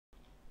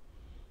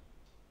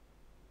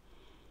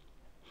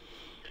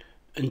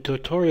In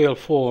tutorial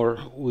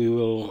 4, we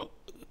will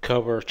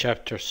cover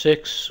chapter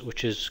 6,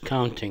 which is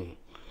counting.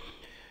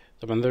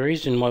 And the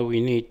reason why we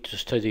need to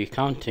study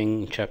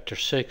counting in chapter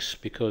 6,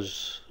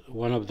 because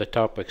one of the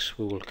topics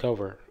we will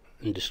cover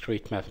in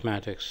discrete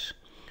mathematics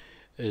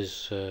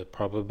is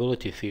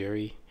probability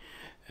theory.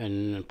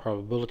 And in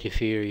probability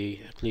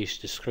theory, at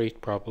least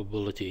discrete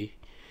probability,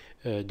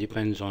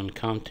 depends on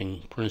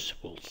counting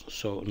principles.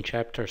 So in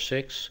chapter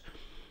 6,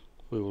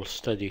 we will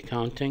study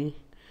counting.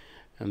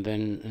 And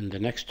then in the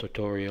next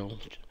tutorial,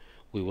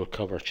 we will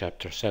cover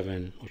chapter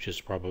 7, which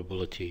is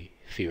probability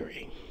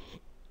theory.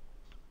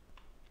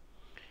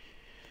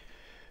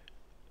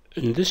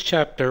 In this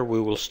chapter,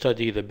 we will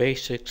study the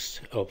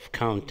basics of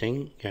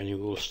counting, and we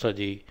will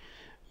study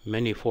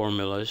many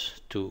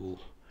formulas to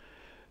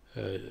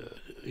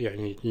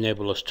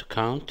enable us to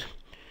count.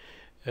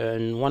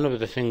 And one of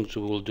the things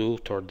we will do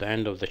toward the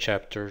end of the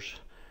chapters,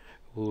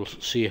 we will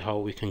see how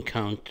we can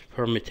count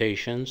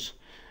permutations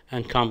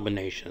and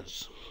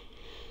combinations.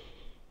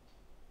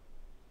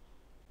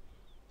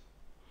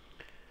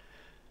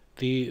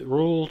 The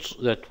rules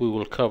that we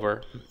will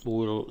cover, we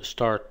will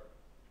start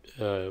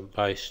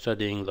by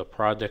studying the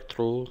product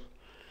rule,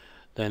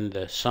 then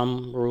the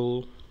sum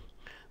rule,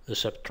 the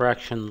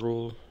subtraction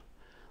rule,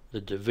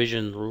 the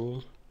division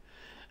rule,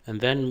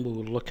 and then we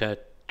will look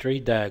at tree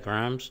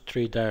diagrams.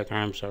 Tree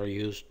diagrams are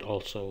used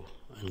also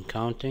in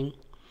counting.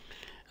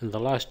 In the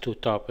last two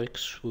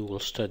topics, we will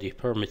study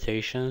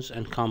permutations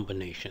and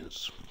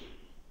combinations.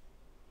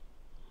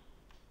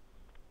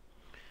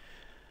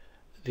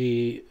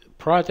 The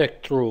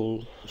product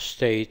rule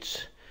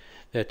states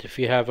that if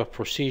you have a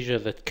procedure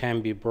that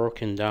can be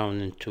broken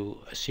down into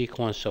a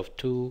sequence of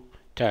two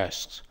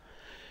tasks,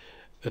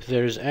 if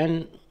there's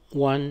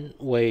n1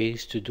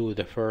 ways to do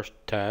the first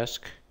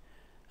task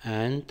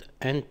and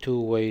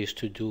n2 ways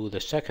to do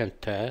the second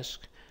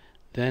task,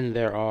 then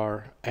there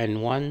are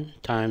n1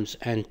 times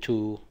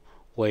n2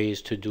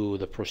 ways to do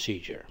the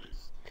procedure.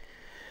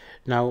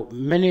 Now,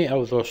 many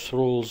of those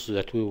rules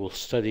that we will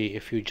study,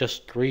 if you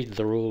just read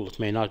the rule, it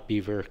may not be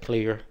very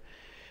clear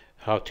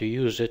how to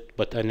use it,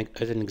 but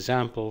as an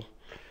example,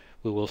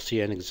 we will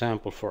see an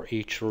example for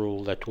each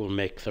rule that will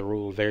make the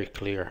rule very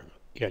clear,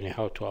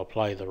 how to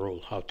apply the rule,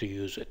 how to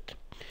use it.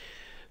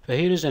 So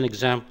here is an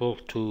example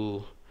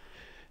to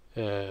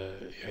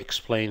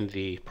explain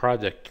the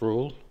product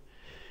rule.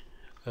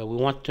 We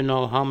want to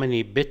know how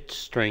many bit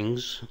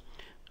strings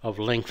of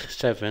length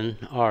 7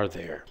 are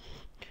there.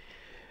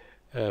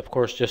 Of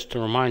course, just to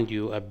remind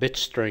you, a bit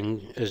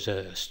string is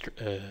a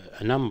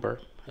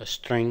number, a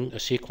string, a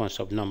sequence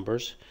of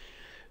numbers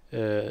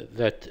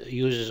that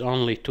uses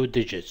only two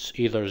digits,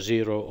 either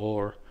 0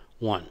 or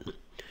 1.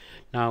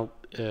 Now,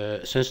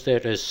 since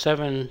there is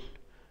seven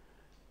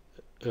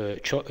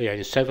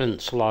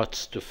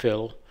slots to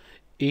fill,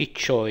 each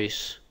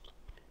choice,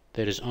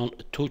 there is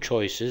two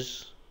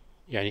choices,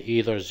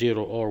 either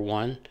 0 or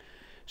 1,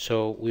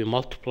 so we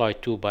multiply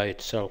 2 by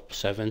itself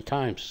 7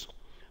 times.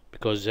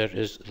 Because there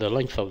is the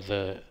length of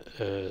the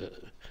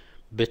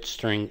bit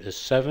string is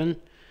 7,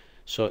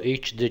 so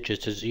each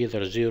digit is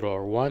either 0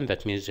 or 1.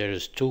 That means there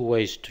is two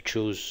ways to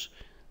choose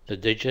the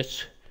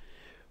digits.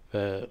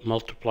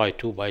 Multiply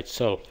 2 by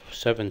itself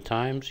 7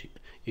 times,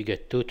 you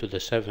get 2 to the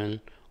 7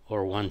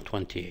 or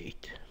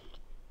 128.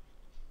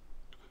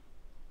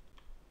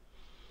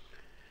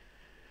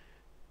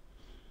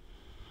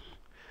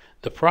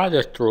 The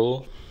product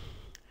rule,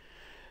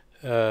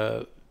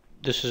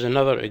 this is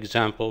another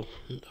example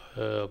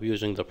of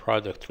using the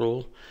product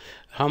rule.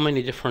 How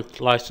many different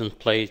license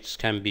plates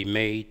can be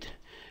made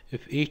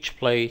if each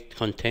plate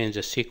contains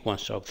a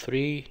sequence of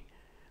 3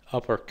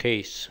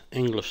 uppercase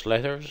English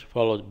letters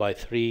followed by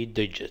 3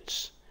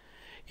 digits?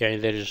 There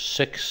is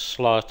 6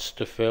 slots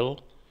to fill.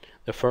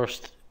 The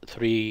first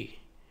 3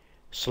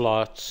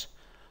 slots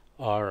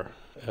are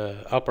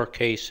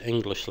uppercase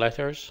English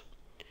letters.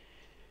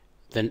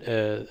 Then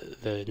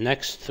the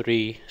next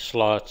 3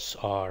 slots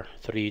are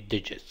 3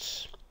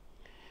 digits.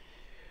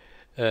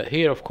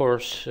 Here, of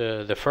course,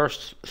 the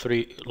first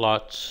 3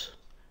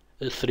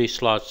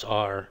 slots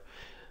are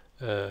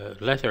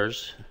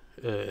letters,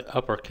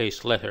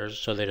 uppercase letters,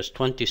 so there is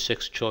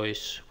 26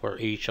 choice for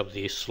each of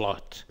these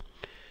slots.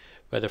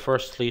 By the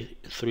first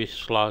 3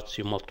 slots,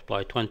 you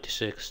multiply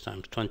 26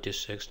 times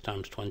 26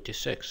 times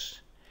 26.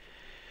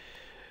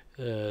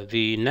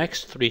 The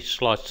next 3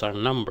 slots are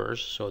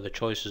numbers, so the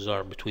choices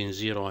are between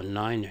 0 and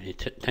 9, and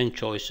 10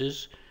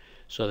 choices.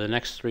 So the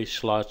next 3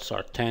 slots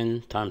are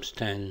 10 times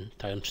 10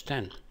 times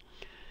 10.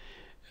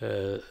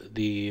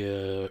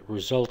 The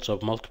results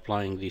of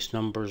multiplying these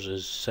numbers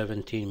is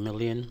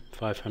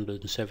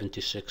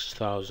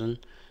 17,576,000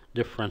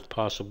 different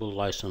possible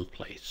license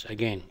plates.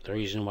 Again, the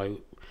reason why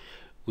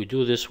we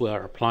do this, we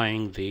are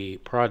applying the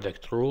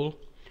product rule.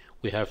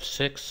 We have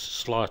 6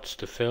 slots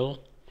to fill.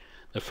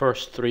 The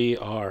first 3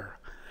 are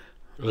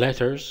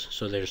letters,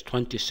 so there's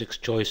 26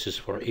 choices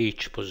for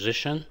each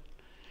position.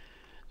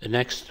 The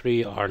next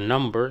 3 are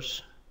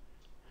numbers,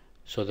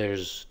 so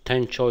there's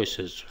 10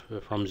 choices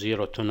from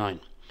 0 to 9.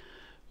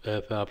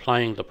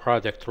 Applying the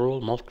product rule,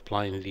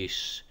 multiplying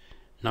these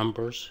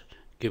numbers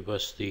give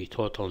us the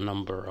total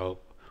number of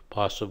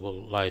possible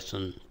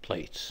license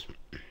plates.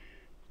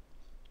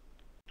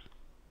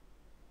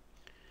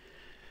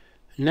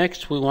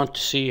 Next, we want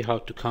to see how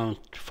to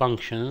count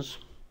functions.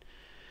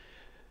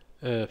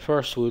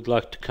 First, we would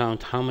like to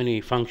count how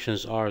many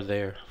functions are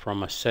there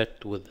from a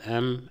set with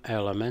m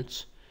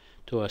elements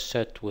to a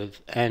set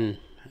with n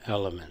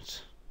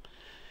elements.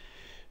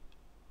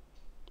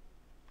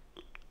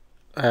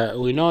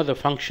 We know the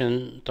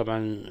function,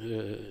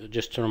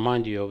 just to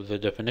remind you of the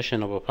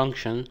definition of a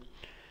function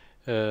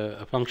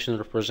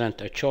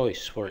represents a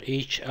choice. For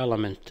each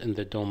element in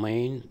the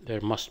domain,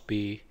 there must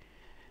be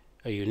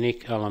a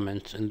unique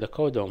element in the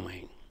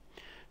codomain.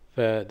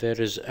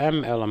 There is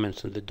m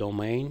elements in the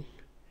domain,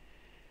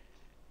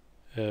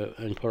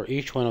 and for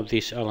each one of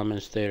these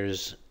elements there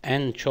is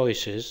n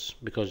choices,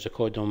 because the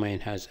codomain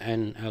has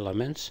n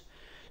elements.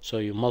 So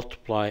you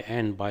multiply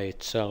n by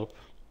itself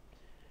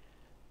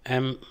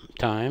m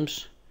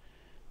times,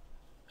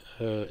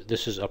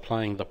 this is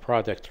applying the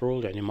product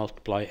rule, and you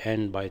multiply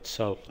n by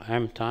itself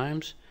m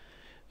times,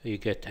 you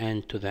get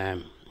n to the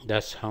m.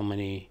 That's how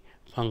many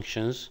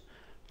functions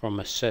from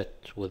a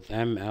set with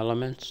m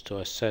elements to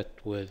a set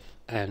with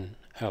n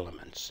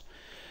elements.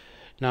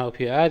 Now, if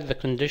you add the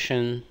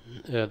condition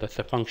that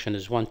the function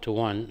is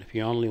 1-to-1, if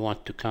you only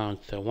want to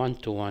count the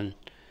 1-to-1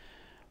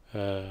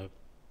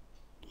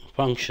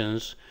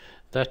 functions,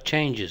 that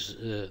changes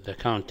the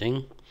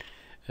counting,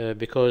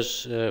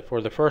 because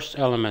for the first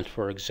element,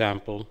 for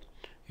example,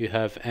 you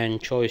have n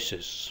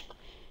choices.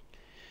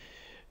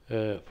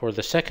 For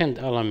the second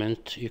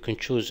element, you can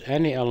choose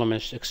any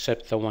elements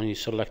except the one you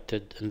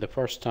selected in the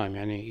first time.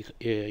 And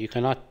you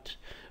cannot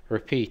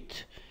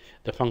repeat.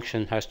 The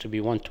function has to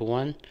be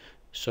 1-to-1.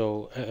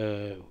 So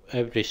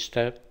every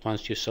step,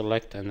 once you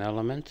select an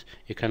element,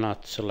 you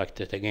cannot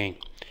select it again.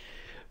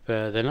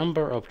 The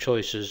number of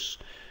choices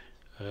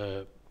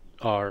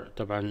are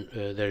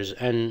there's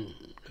n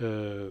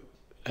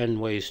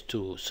ways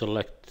to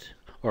select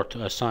or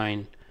to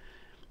assign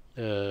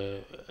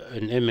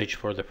an image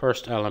for the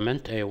first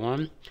element,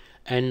 A1,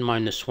 n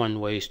minus 1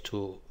 ways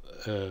to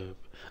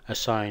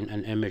assign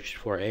an image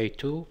for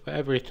A2.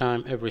 Every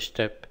time, every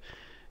step,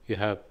 you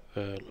have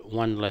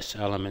one less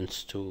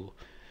elements to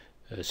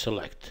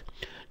select.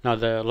 Now,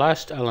 the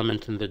last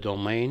element in the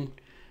domain,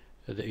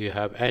 that you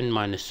have n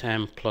minus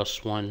m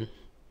plus 1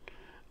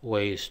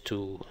 ways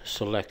to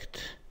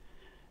select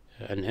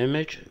an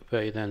image.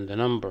 Then the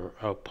number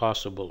of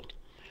possible,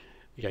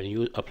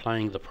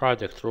 applying the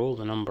product rule,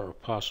 the number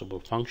of possible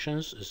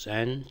functions is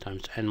n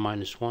times n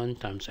minus 1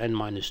 times n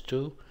minus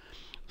 2.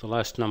 The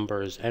last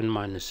number is n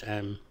minus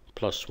m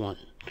plus 1.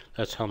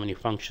 That's how many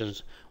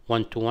functions,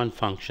 1-to-1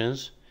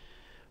 functions,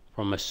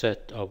 from a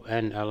set of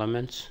n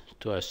elements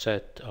to a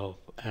set of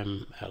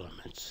m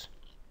elements.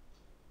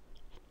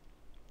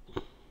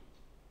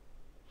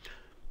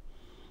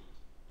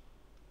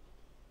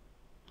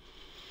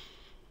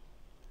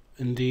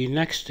 In the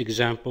next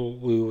example,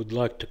 we would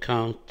like to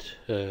count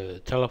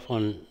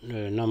telephone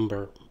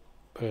number.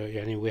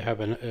 We have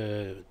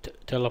a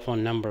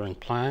telephone numbering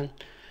plan,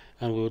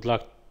 and we would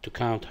like to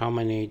count how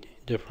many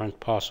different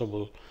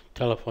possible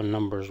telephone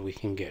numbers we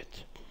can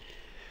get.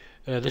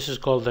 This is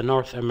called the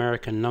North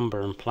American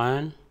Numbering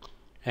Plan,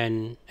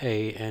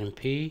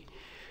 NANP.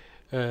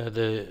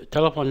 The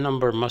telephone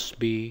number must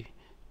be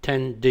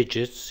 10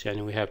 digits,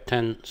 and we have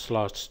 10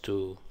 slots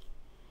to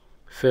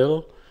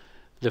fill.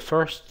 The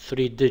first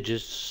 3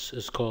 digits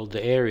is called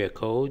the area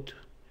code.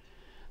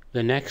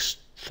 The next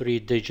 3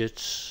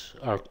 digits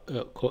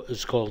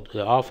is called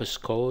the office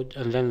code,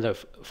 and then the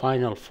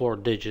final 4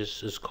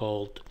 digits is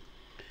called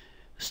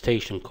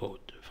station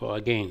code. So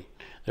again,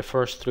 the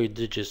first 3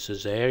 digits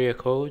is the area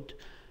code,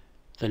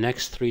 the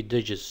next 3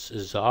 digits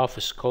is the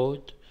office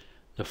code,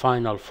 the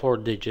final 4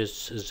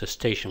 digits is the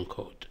station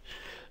code.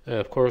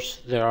 Of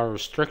course, there are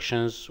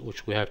restrictions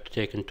which we have to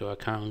take into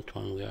account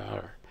when we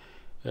are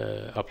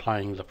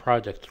applying the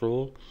product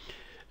rule.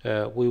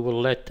 We will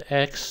let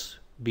x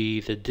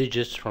be the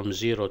digits from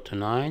 0 to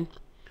 9,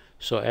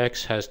 so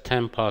x has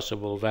 10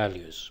 possible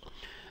values.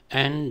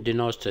 N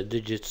denotes the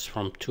digits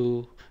from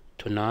 2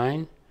 to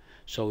 9,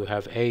 so we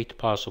have 8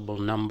 possible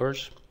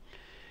numbers.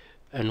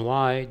 And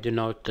y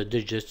denote the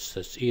digits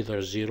that's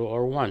either 0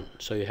 or 1,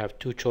 so you have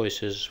 2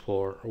 choices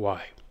for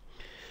y.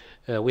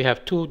 We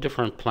have 2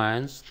 different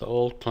plans. The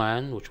old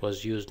plan, which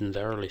was used in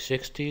the early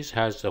 60s,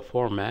 has the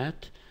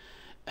format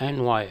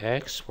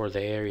NYX for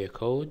the area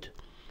code,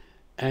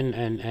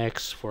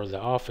 NNX for the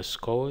office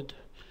code,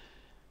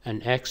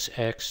 and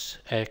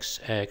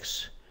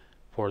XXXX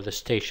for the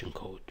station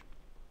code.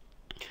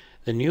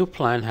 The new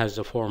plan has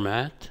the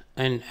format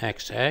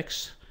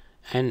NXX,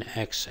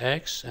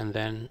 NXX, and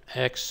then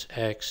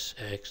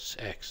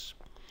XXXX.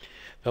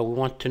 But we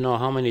want to know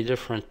how many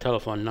different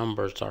telephone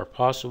numbers are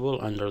possible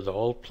under the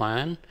old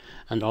plan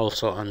and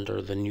also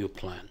under the new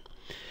plan.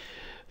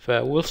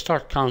 We'll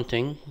start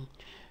counting.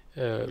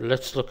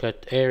 Let's look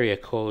at area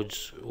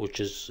codes, which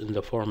is in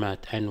the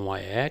format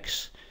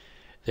NYX.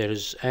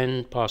 There's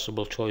n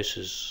possible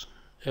choices.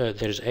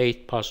 There's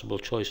 8 possible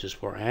choices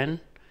for n,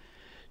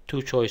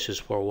 2 choices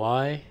for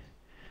y,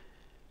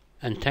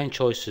 and 10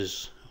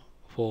 choices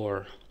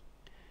for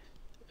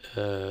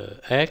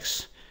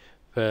X.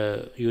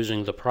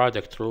 Using the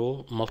product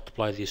rule,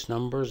 multiply these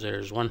numbers.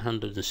 There's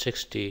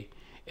 160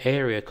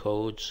 area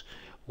codes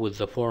with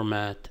the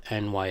format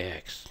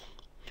NYX.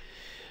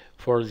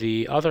 For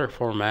the other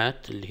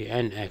format, the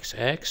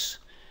NXX,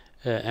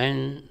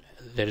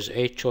 there's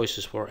 8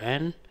 choices for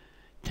N,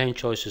 10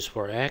 choices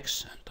for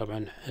X.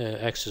 طبعا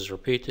X is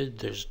repeated.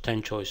 There's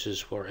 10 choices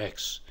for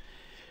X.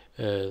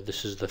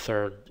 This is the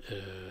third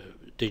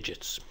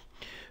digits.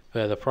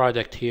 The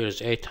product here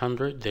is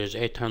 800. There's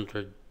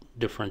 800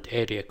 different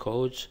area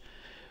codes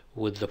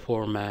with the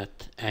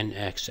format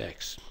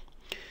NXX.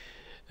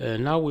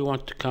 Now we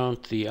want to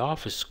count the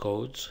office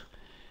codes.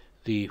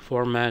 The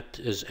format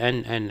is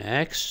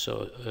NNX,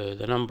 so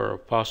the number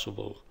of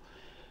possible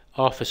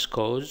office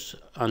codes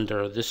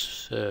under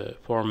this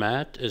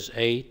format is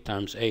 8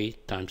 times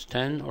 8 times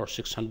 10, or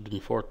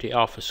 640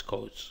 office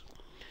codes.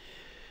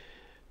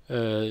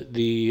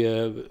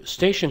 The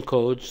station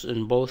codes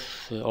in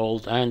both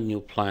old and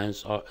new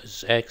plans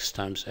is X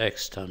times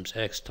X times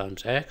X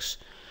times X,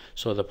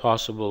 so the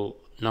possible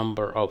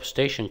number of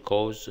station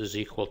codes is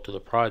equal to the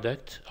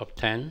product of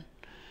 10.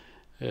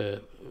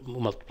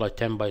 Multiply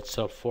 10 by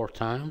itself 4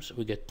 times,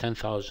 we get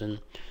 10,000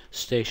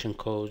 station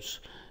codes.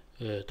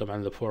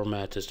 طبعا the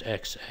format is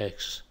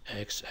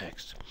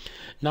XXXX.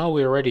 Now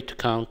we are ready to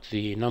count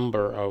the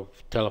number of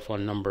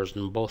telephone numbers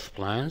in both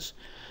plans.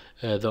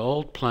 The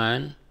old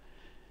plan,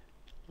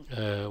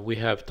 we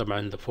have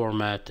طبعا the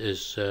format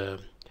is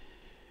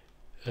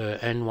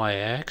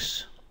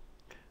NYX.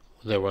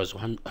 There was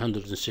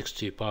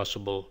 160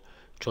 possible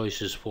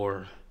choices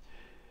for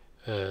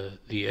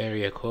the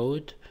area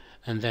code,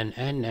 and then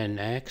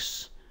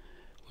NNX,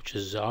 which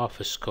is the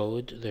office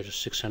code. There's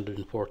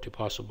 640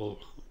 possible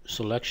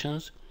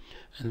selections,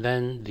 and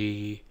then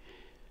the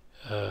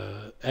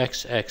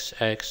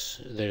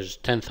XXX, there's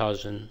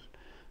 10,000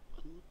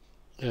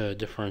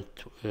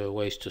 different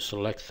ways to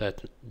select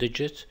that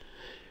digit.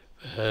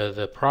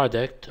 The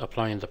product,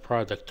 applying the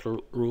product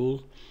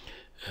rule,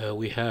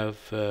 we have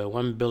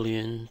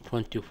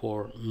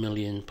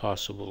 1,024,000,000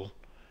 possible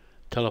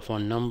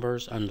telephone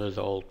numbers under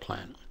the old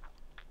plan.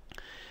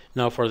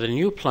 Now for the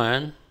new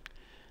plan,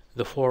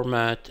 the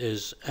format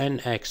is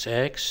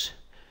NXX,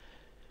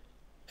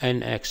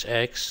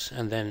 NXX,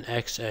 and then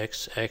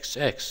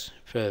XXXX.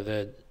 For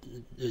the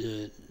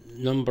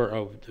number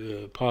of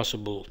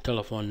possible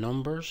telephone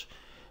numbers,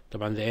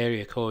 on the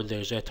area code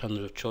there's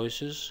 800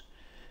 choices,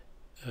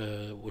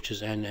 which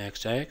is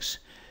NXX,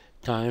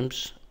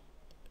 times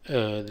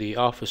the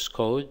office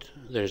code,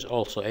 there's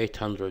also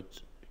 800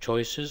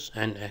 choices,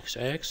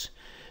 NXX,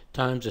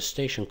 times the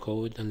station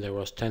code, and there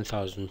was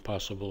 10,000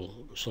 possible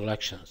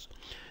selections.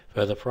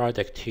 For the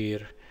product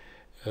here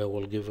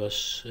will give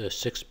us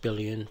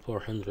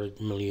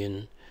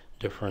 6,400,000,000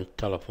 different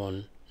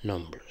telephone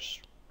numbers.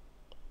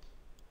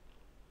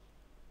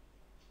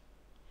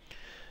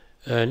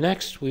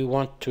 Next, we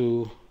want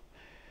to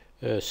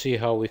see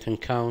how we can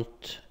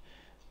count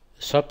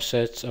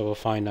subsets of a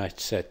finite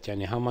set.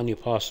 Yani how many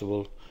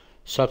possible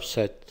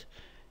subset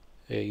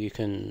you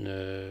can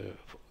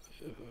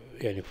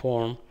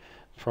form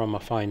from a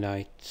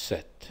finite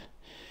set.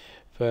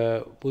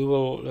 We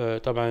will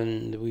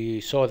طبعا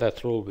we saw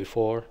that rule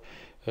before.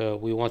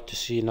 We want to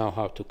see now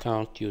how to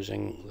count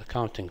using the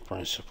counting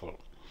principle.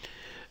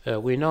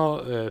 We know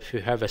if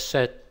you have a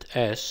set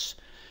S,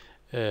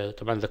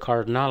 طبعا the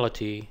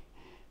cardinality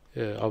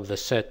of the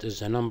set is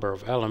the number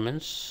of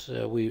elements.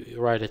 We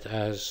write it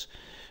as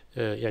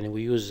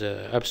we use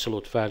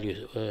absolute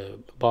value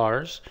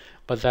bars,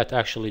 but that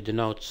actually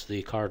denotes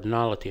the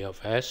cardinality of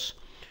S,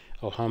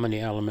 or how many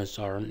elements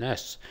are in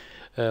S.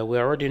 We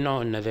already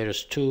know that there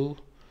is 2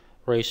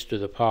 raised to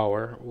the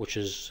power, which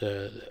is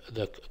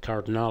the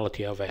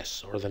cardinality of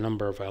S, or the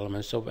number of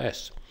elements of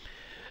S.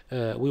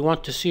 We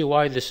want to see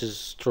why this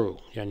is true,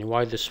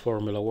 why this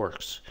formula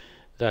works.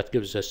 That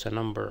gives us a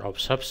number of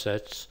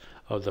subsets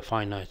of the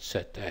finite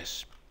set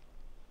S.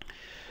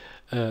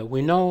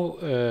 We know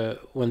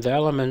when the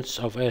elements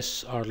of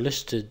S are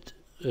listed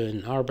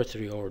in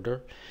arbitrary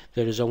order,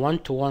 there is a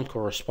one-to-one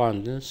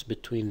correspondence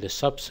between the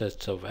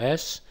subsets of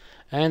S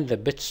and the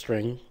bit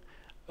string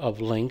of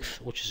length,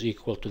 which is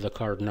equal to the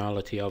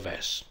cardinality of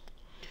S.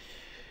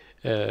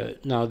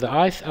 Now the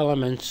ith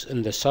elements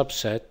in the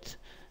subset,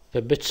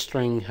 the bit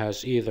string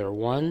has either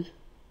 1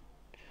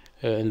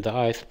 in the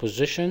ith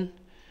position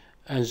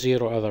and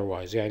 0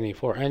 otherwise.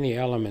 For any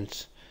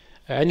elements,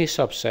 any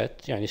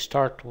subset,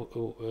 start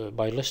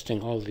by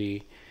listing all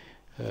the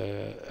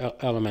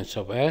elements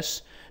of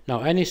S.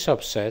 Now any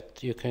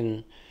subset, you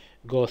can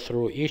go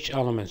through each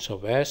element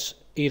of S.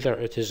 Either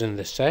it is in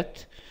the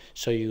set,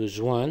 so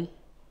use 1,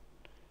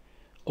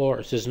 or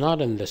it is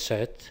not in the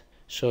set,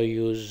 so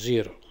use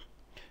 0.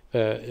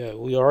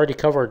 We already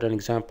covered an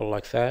example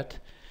like that.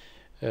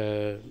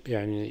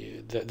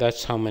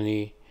 That's how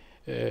many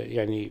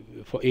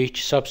for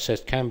each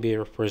subset can be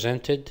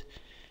represented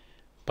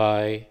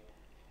by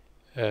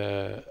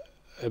a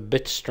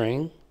bit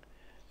string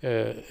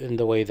in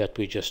the way that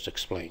we just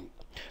explained.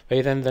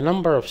 Then the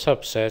number of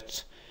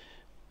subsets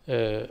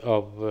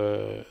of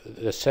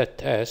the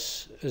set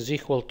S is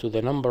equal to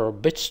the number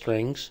of bit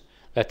strings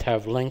that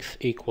have length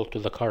equal to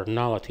the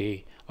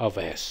cardinality of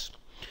S.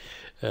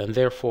 And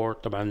therefore,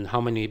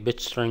 how many bit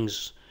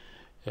strings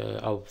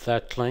of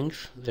that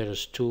length? There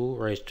is 2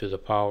 raised to the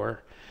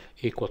power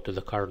equal to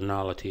the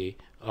cardinality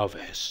of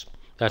S.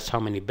 That's how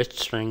many bit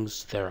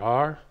strings there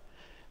are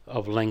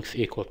of length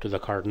equal to the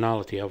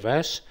cardinality of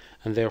S,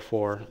 and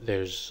therefore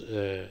there's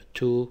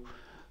 2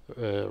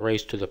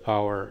 raised to the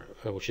power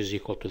which is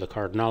equal to the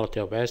cardinality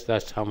of S.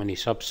 That's how many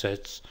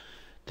subsets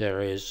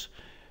there is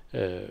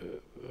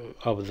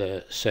of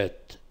the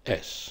set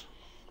S.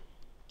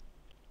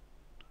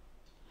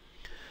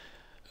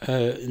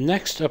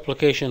 Next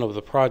application of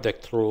the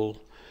product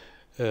rule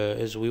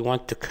is we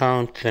want to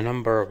count the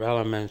number of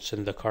elements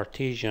in the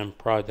Cartesian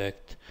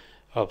product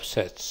of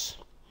sets.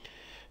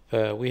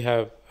 We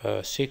have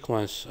a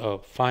sequence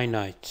of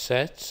finite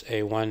sets,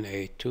 A1,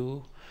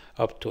 A2,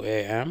 up to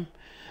AM,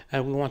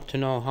 and we want to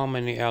know how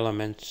many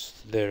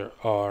elements there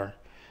are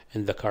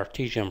in the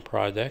Cartesian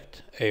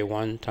product,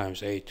 A1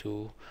 times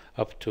A2,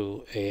 up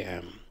to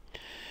AM.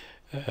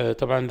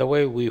 The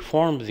way we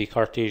form the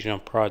Cartesian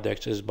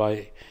product is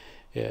by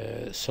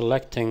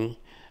selecting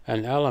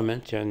an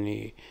element,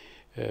 and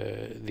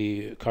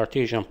the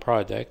Cartesian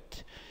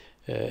product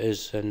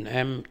is an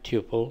M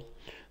tuple.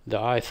 The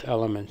ith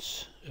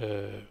elements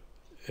the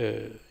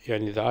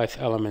ith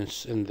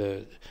elements in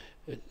the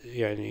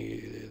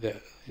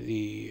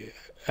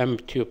M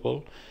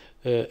tuple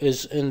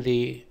is in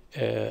the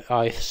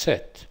ith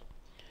set.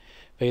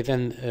 By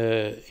then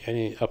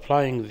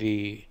applying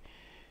the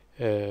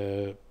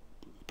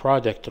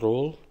product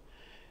rule,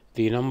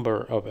 the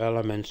number of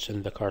elements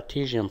in the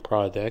Cartesian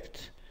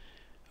product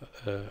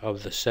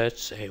of the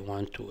sets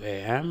A1 to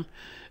AM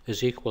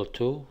is equal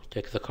to,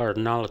 take the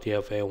cardinality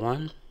of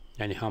A1,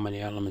 and how many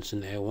elements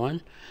in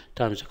A1,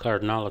 times the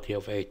cardinality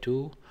of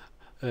A2.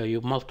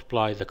 You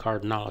multiply the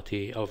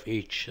cardinality of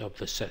each of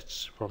the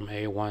sets from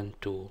A1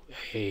 to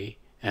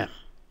AM.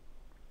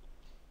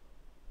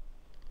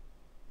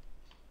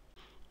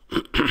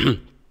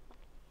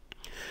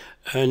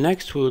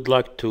 Next, we would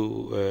like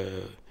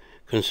to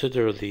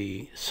consider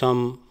the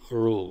sum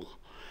rule.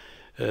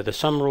 The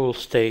sum rule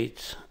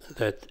states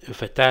that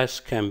if a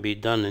task can be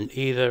done in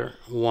either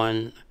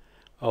one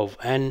of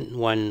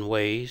n1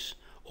 ways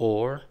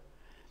or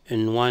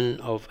in one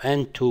of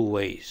n2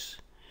 ways.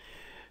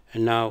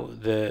 And now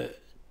the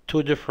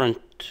 2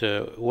 different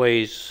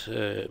ways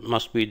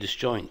must be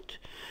disjoint,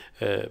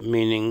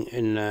 meaning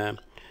in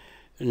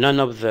none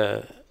of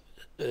the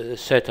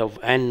set of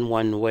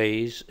n1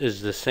 ways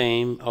is the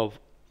same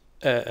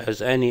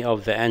as any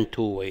of the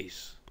n2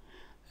 ways.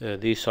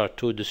 These are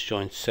 2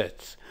 disjoint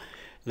sets.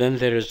 Then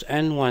there is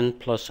n1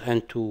 plus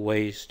n2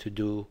 ways to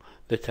do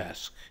the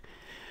task.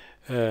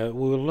 We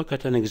will look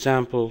at an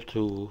example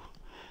to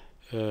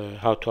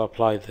how to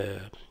apply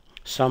the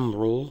sum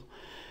rule.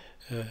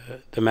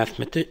 The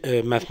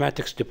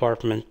mathematics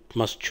department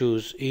must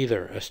choose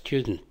either a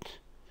student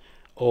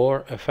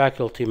or a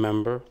faculty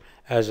member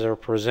as a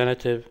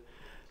representative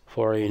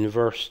for a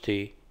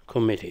university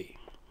committee.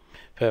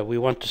 We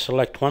want to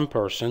select one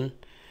person.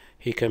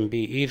 He can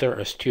be either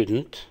a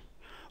student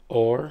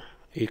or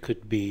he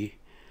could be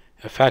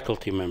a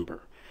faculty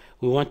member.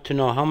 We want to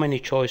know how many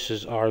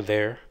choices are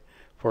there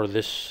for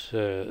this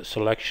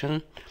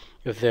selection.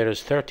 If there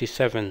is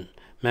 37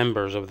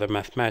 members of the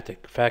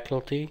mathematics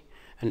faculty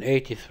and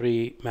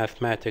 83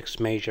 mathematics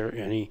major,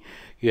 and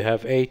you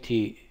have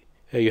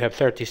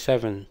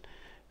 37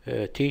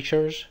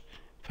 teachers,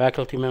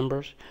 faculty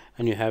members,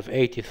 and you have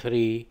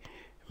 83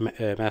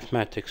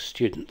 mathematics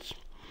students,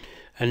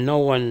 and no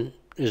one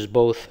is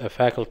both a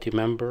faculty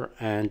member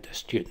and a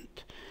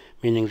student,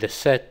 meaning the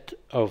set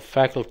of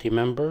faculty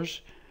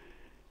members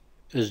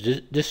is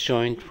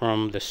disjoint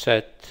from the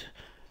set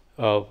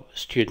of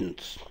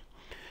students.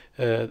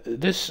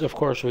 This, of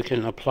course, we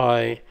can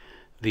apply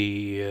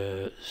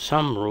the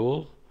sum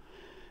rule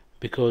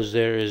because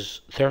there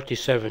is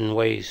 37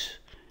 ways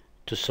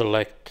to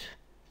select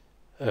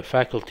a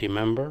faculty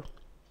member,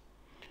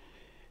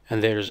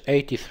 and there's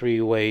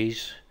 83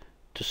 ways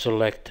to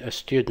select a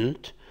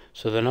student.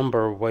 So the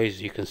number of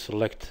ways you can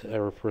select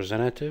a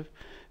representative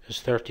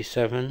is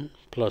 37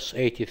 plus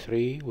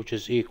 83, which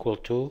is equal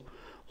to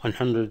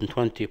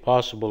 120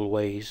 possible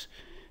ways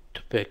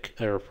to pick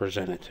a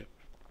representative.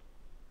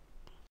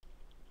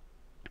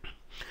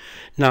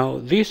 Now,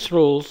 these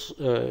rules,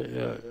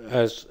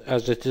 as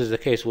it is the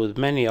case with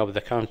many of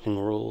the counting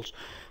rules,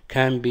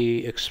 can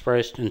be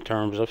expressed in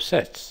terms of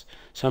sets.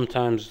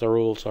 Sometimes the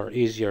rules are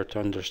easier to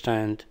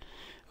understand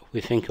if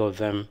we think of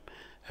them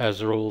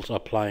as rules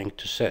applying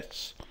to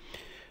sets.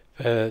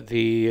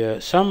 The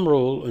sum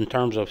rule in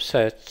terms of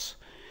sets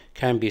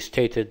can be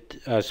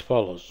stated as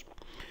follows.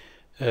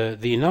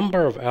 The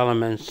number of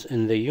elements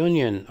in the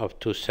union of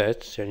 2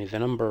 sets, the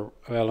number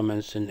of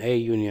elements in A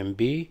union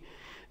B,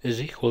 is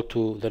equal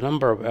to the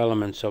number of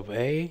elements of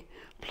A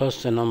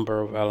plus the number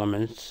of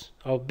elements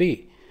of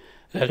B.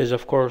 That is,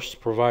 of course,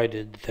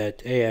 provided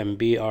that A and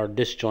B are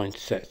disjoint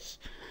sets.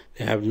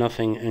 They have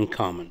nothing in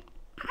common.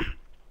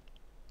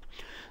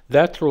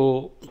 That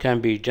rule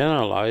can be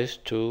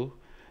generalized to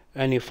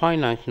any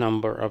finite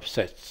number of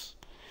sets.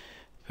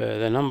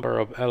 The number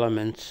of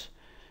elements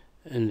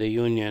in the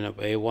union of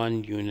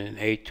A1 union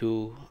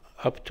A2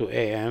 up to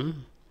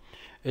AM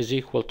is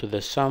equal to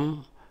the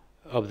sum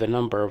of the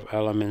number of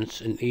elements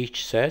in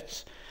each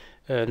set,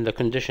 and the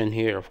condition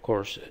here, of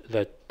course,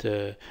 that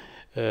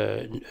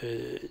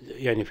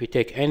if you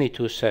take any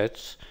two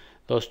sets,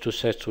 those two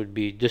sets would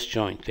be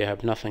disjoint. They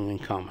have nothing in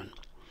common.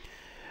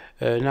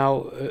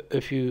 Now,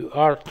 if you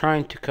are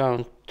trying to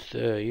count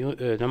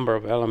the number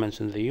of elements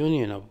in the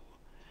union of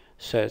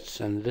sets,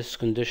 and this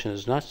condition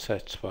is not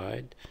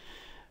satisfied,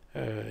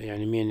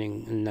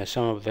 meaning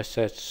some of the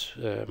sets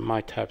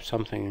might have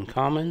something in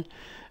common,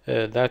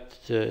 that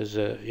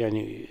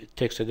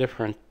takes a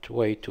different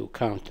way to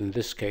count in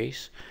this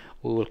case.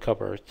 We will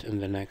cover it in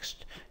the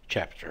next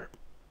chapter.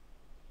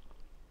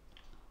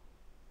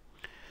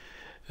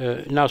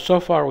 Now, so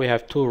far we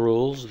have two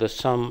rules, the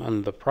sum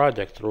and the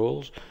product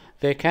rules.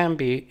 They can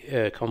be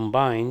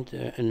combined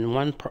in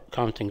one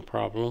counting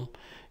problem.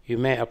 You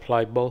may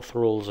apply both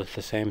rules at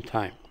the same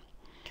time.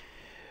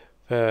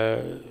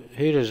 Here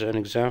is an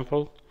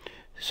example.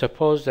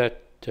 Suppose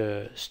that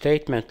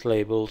statement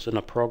labels in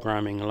a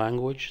programming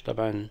language,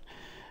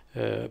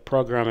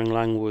 programming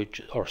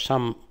language or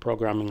some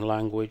programming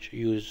language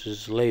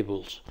uses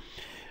labels,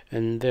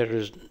 and there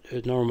is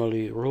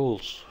normally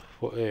rules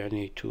for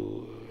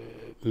to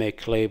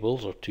make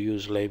labels or to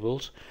use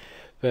labels.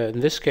 In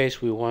this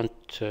case, we want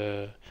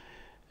the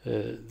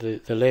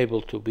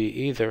label to be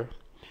either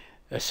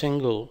a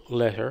single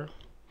letter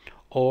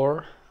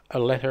or a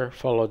letter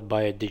followed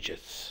by a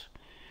digits.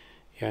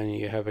 And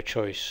you have a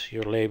choice.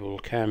 Your label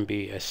can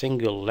be a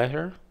single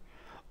letter,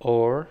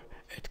 or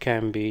it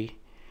can be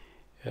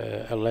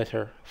a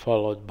letter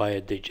followed by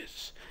a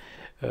digits.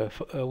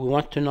 We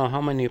want to know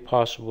how many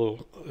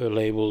possible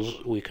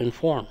labels we can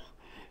form.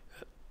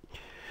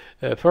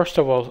 First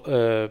of all,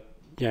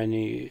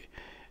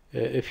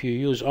 if you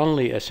use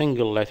only a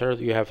single letter,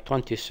 you have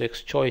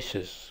 26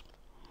 choices.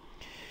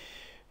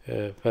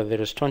 But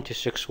there is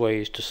 26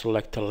 ways to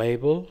select a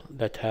label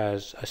that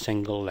has a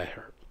single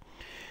letter.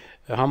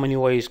 How many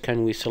ways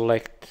can we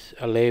select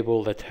a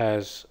label that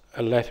has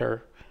a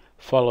letter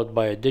followed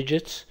by a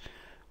digits?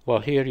 Well,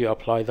 here you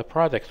apply the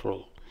product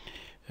rule.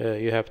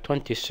 You have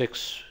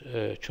 26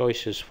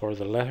 choices for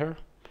the letter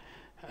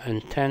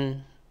and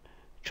 10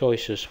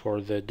 choices for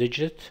the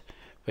digit.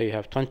 But you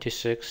have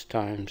 26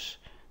 times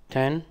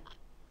 10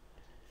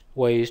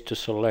 ways to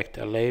select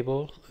a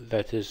label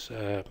that is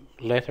a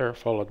letter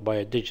followed by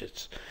a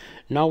digits.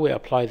 Now we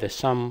apply the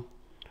sum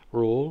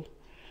rule.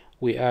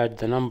 We add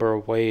the number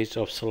of ways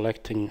of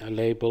selecting a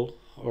label,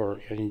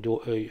 or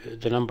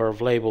the number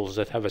of labels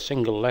that have a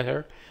single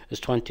letter is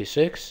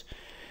 26.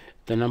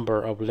 The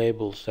number of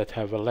labels that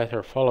have a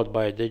letter followed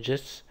by a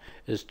digits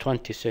is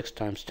 26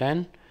 times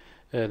 10.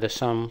 The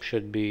sum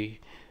should be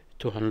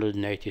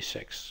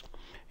 286.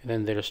 And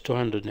then there is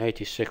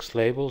 286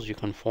 labels you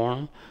can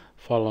form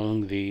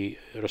following the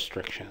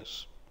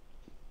restrictions.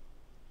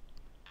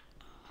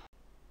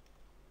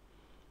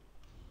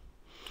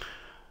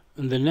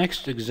 In the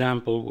next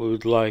example, we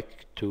would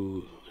like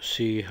to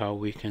see how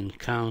we can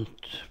count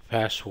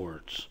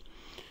passwords.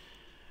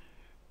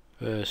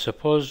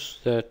 Suppose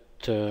that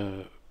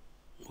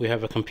we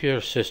have a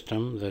computer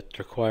system that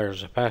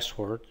requires a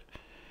password.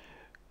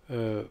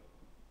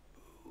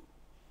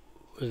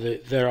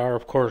 There are,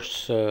 of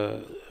course,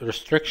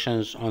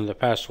 restrictions on the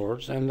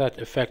passwords, and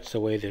that affects the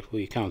way that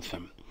we count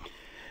them.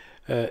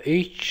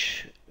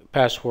 Each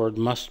password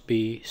must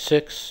be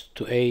 6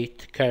 to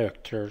 8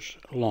 characters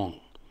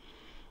long.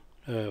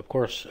 Of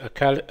course, a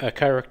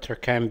character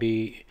can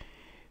be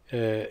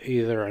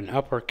either an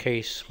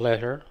uppercase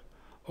letter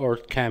or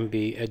it can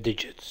be a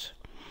digits.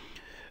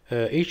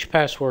 Each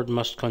password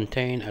must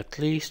contain at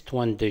least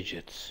 1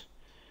 digit.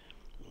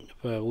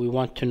 We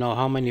want to know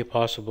how many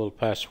possible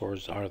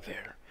passwords are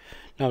there.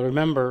 Now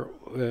remember,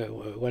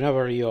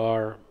 whenever you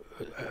are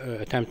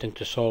attempting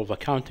to solve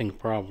accounting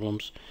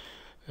problems,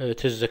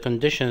 it is the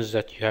conditions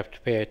that you have to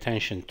pay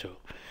attention to,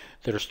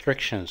 the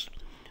restrictions,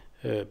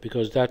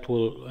 because that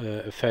will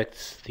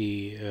affect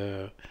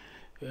the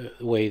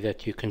way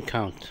that you can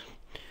count.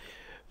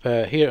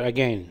 Here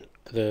again,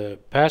 the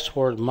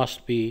password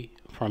must be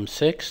from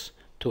 6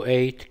 to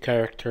 8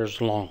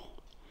 characters long.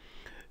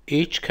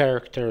 Each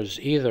character is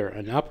either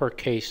an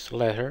uppercase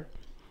letter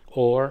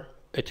or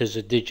it is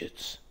a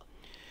digits.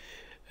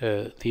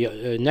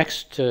 The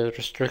next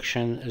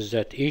restriction is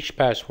that each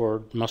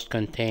password must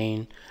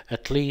contain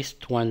at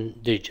least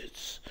 1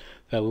 digits.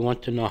 We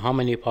want to know how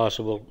many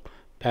possible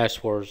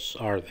passwords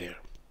are there.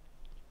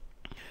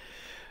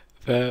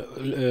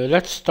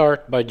 Let's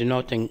start by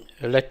denoting,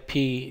 let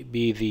P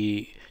be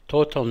the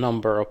total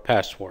number of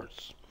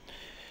passwords.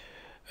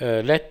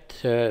 Let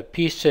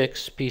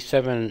P6,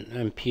 P7,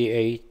 and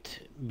P8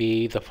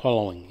 be the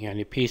following.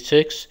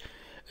 P6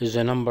 is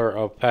the number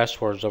of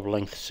passwords of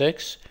length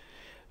 6,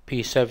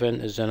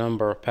 P7 is the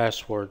number of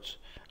passwords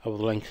of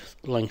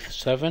length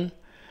 7,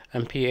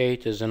 and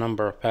P8 is the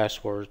number of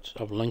passwords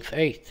of length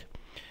 8.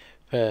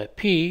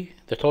 P,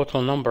 the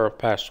total number of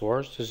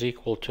passwords, is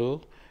equal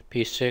to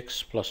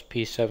P6 plus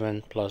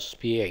P7 plus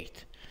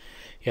P8.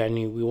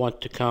 Yani we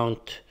want to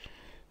count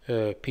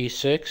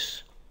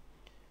P6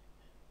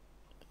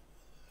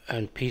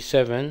 and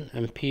P7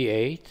 and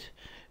P8.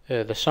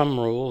 The sum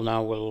rule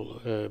now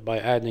will, by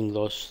adding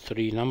those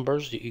three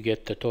numbers, you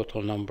get the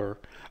total number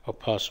of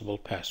possible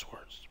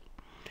passwords.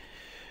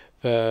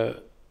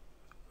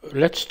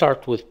 Let's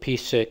start with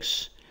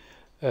P6.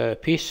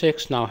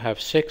 P6 now have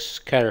 6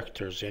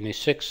 characters, yani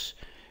 6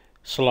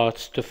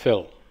 slots to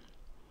fill.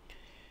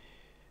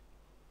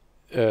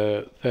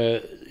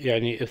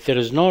 يعني if there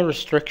is no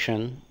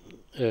restriction,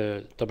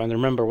 طبعا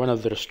remember one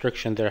of the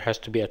restriction there has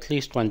to be at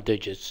least 1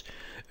 digits.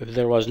 If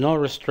there was no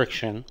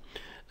restriction,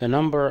 the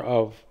number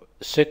of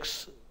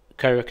 6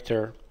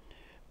 character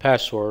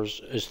passwords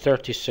is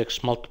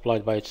 36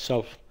 multiplied by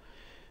itself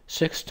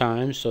 6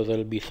 times, so there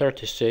will be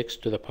 36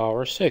 to the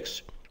power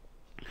 6.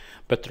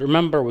 But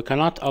remember, we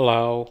cannot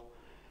allow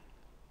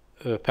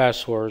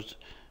passwords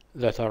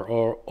that are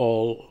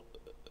all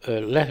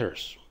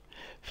letters.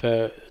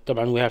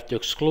 طبعا we have to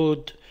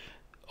exclude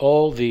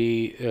all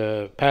the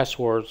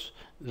passwords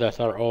that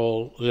are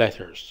all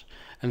letters.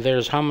 And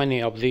there's how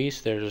many of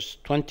these? There's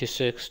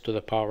 26 to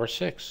the power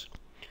 6.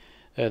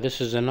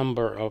 This is the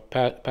number of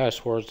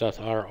passwords that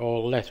are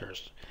all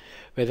letters.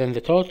 But then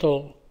the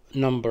total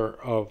number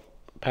of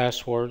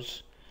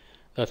passwords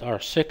that are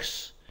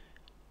 6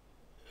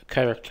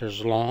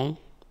 characters long,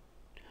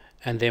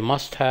 and they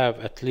must have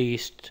at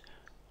least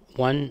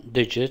 1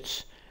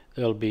 digits.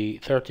 There'll be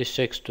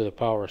 36 to the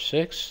power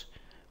 6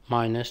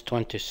 minus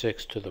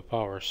 26 to the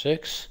power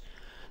 6.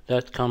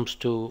 That comes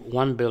to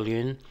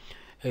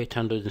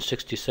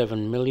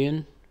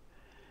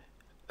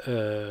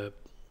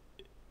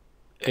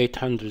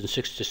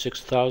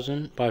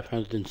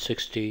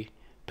 1,867,866,560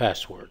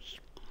 passwords.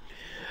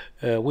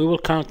 We will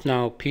count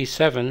now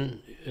P7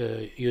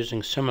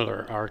 using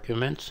similar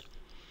arguments.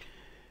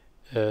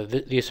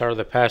 These are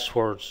the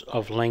passwords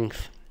of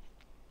length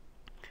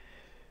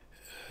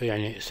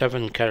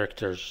 7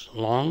 characters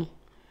long.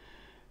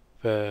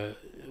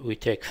 We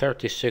take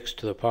 36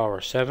 to the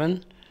power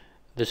 7.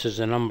 This is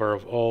the number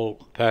of all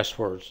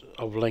passwords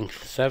of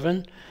length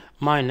 7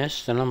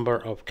 minus the number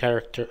of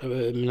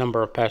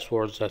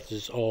passwords that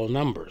is all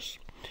numbers,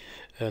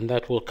 and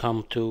that will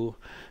come to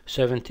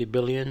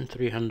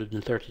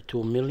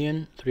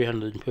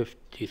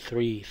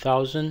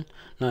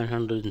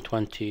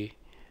 70,332,353,920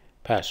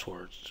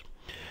 passwords.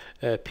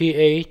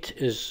 P8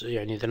 is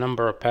the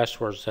number of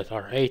passwords that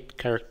are 8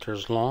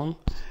 characters long,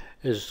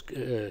 is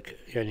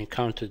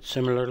counted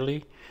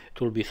similarly.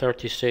 It will be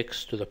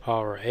 36 to the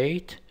power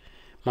 8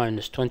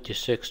 minus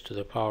 26 to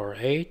the power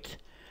 8,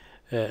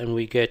 and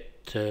we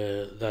get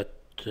that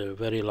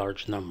very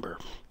large number.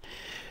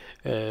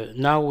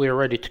 Now we are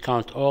ready to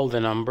count all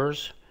the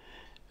numbers,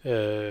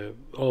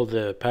 all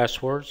the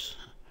passwords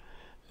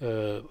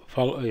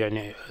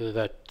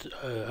that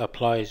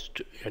applies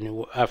to,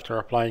 after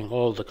applying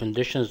all the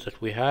conditions that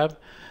we have.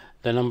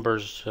 The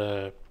numbers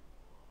of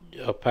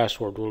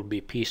password will be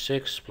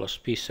P6 plus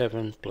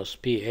P7 plus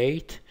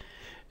P8,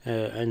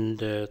 and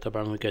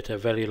طبعا we get a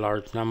very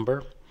large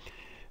number,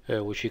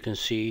 which you can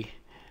see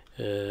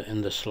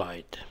in the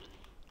slide.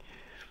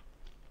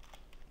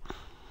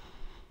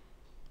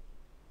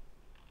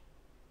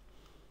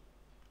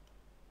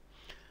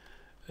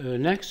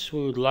 Next,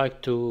 we would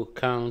like to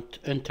count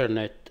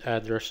internet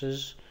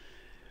addresses.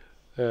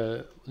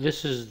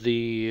 This is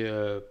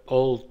the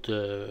old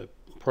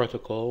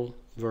protocol,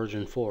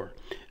 version 4,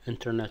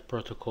 Internet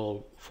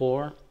Protocol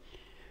 4,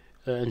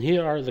 and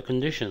here are the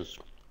conditions.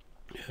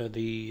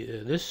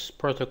 This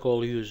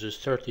protocol uses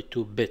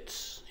 32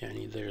 bits,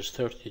 there's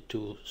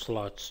 32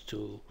 slots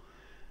to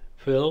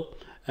fill,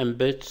 and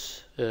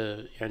bits,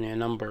 a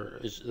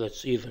number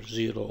that's either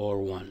 0 or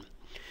 1.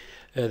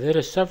 There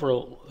are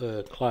several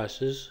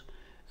classes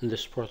in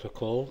this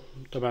protocol.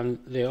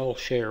 They all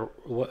share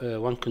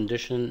one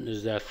condition,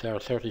 is that there are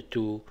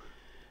 32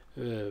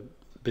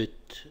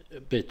 bits,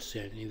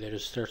 there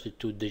is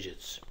 32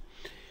 digits.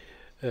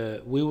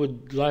 We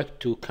would like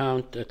to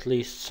count at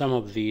least some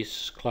of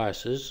these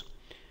classes.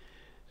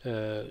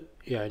 This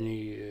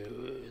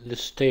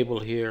table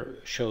here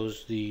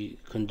shows the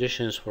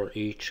conditions for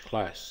each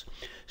class.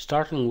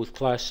 Starting with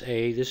class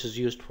A, this is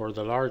used for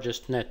the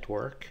largest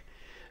network.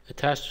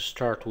 It has to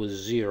start with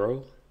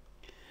 0,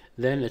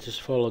 then it is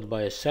followed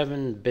by a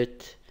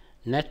 7-bit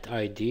net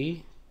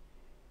ID,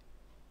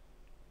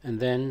 and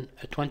then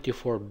a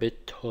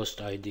 24-bit host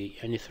ID.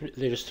 And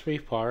there's 3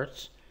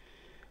 parts.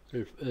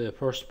 The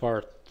first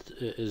part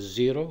is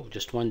 0,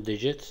 just 1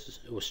 digit,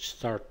 which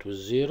start with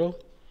 0.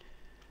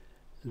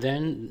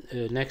 Then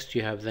next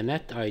you have the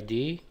net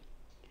ID.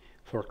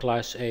 For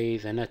class A,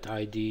 the net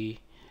ID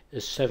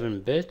is 7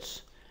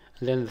 bits.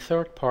 And then the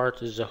third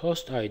part is the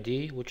host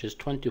ID, which is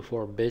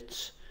 24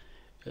 bits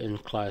in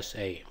class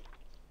A.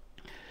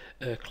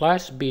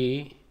 Class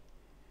B,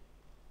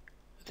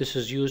 this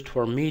is used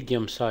for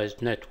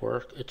medium-sized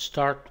network. It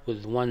starts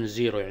with 10,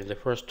 the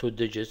first 2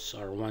 digits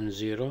are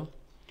 10,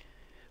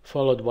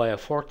 followed by a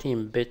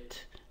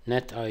 14-bit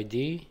net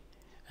ID,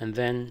 and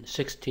then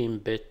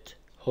 16-bit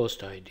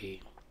host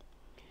ID.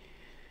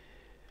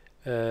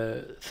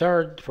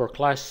 Third, for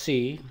class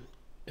C,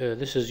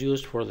 this is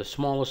used for the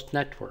smallest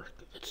network.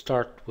 It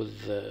starts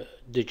with the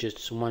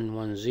digits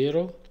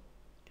 110,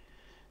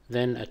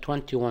 then a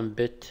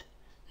 21-bit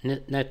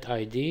net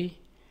ID,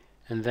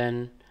 and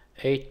then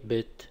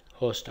 8-bit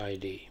host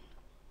ID.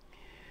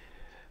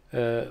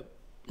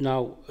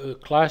 Now,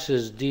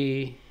 classes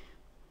D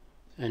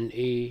and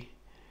E,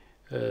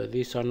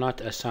 these are not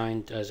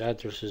assigned as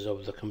addresses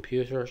of the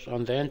computers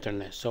on the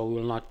internet, so we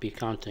will not be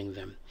counting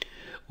them.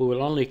 We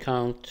will only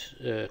count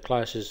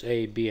classes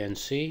A, B, and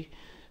C.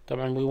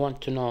 طبعا we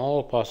want to know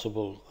all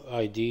possible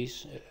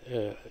IDs,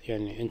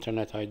 يعني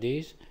internet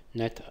IDs,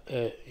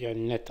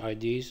 يعني net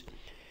IDs.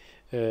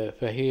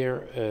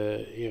 فهير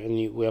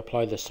يعني we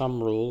apply the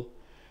sum rule.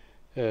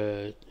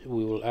 We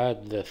will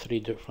add the 3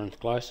 different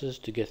classes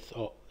to get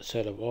a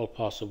set of all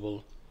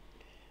possible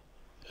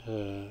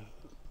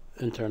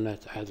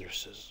internet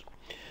addresses.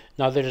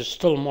 Now there is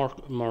still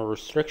more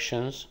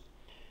restrictions.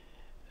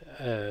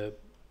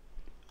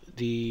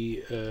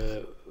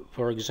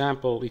 For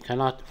example, we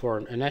cannot, for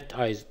a net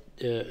ID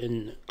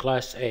in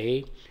class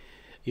A,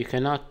 you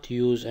cannot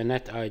use a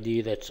net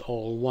ID that's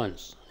all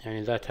ones,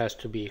 and that has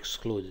to be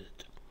excluded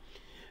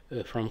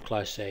from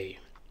class A.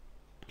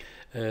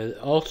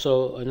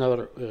 Also,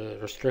 another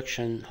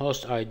restriction: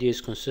 host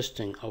IDs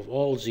consisting of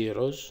all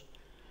zeros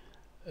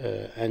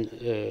and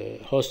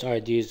host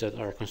IDs that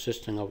are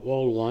consisting of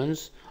all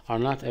ones are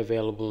not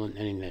available in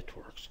any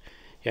networks.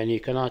 And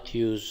you cannot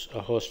use a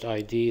host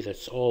ID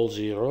that's all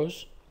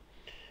zeros.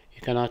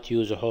 You cannot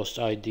use a host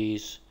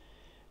IDs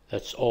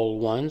that's all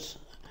ones.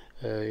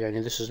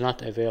 And this is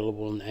not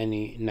available in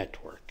any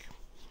network.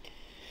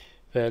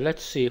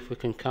 Let's see if we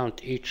can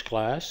count each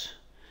class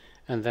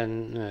and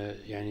then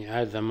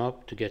add them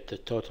up to get the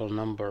total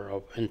number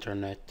of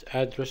internet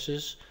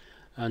addresses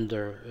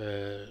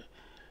under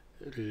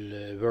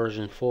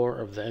version 4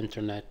 of the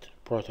Internet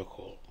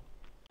Protocol.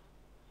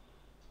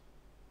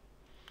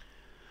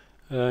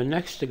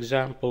 Next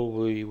example,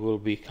 we will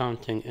be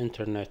counting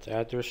internet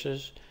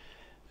addresses.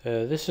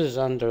 This is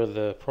under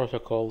the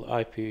protocol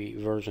IP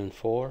version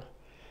 4.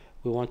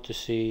 We want to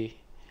see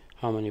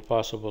how many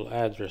possible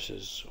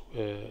addresses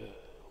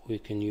we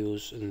can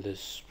use in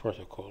this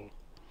protocol.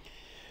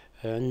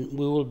 And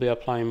we will be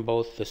applying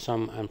both the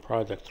sum and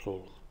product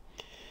rule.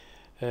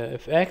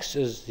 If X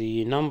is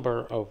the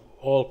number of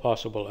all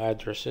possible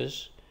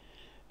addresses,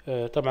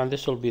 طبعا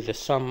this will be the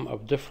sum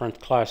of different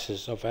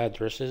classes of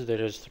addresses.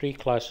 There is 3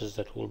 classes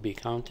that we'll be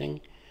counting.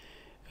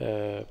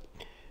 We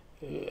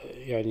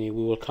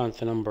will count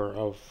the number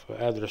of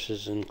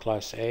addresses in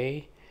class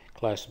A,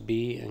 class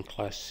B, and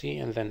class C,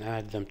 and then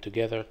add them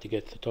together to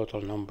get the total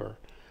number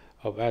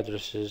of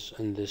addresses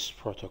in this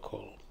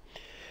protocol.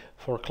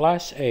 For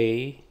class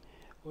A,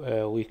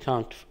 we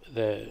count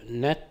the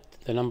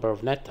number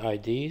of net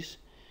IDs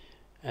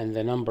and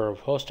the number of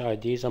host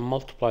IDs and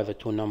multiply the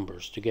 2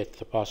 numbers to get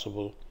the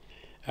possible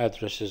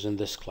addresses in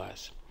this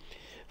class.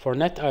 For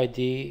net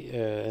ID,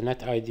 a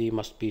net ID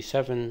must be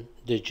 7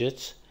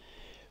 digits.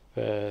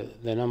 The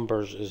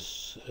numbers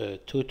is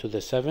 2 to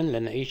the 7,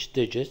 and each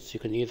digits you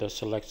can either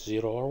select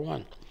 0 or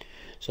 1.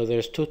 So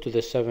there's 2 to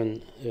the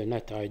 7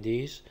 net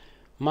IDs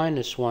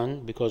minus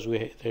 1 because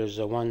there's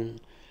a 1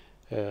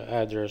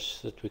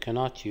 address that we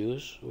cannot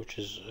use, which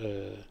is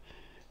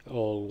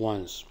all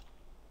ones.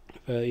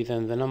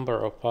 Then the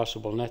number of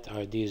possible net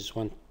IDs is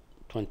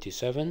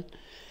 127.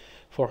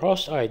 For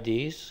host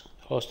IDs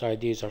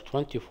are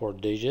 24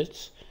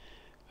 digits.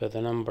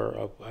 The number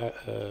of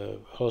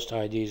host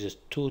IDs is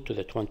 2 to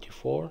the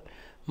 24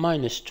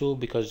 minus 2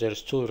 because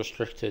there's 2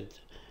 restricted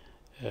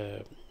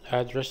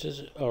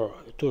addresses or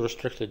 2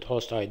 restricted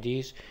host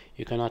IDs.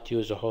 You cannot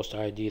use a host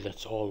ID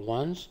that's all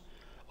ones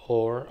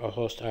or a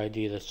host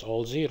ID that's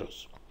all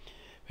zeros.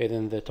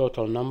 Then the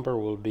total number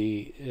will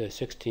be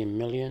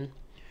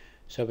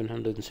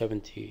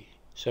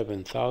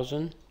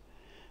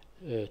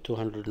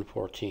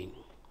 16,777,214.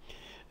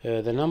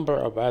 The number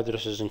of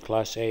addresses in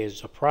class A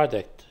is a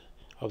product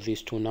of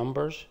these 2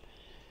 numbers.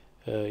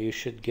 You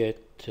should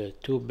get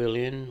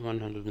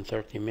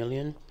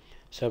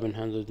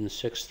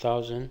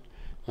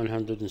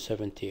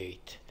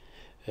 2,130,706,178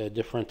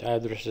 different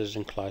addresses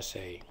in class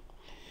A.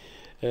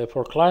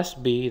 For class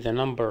B, the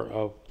number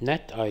of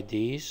net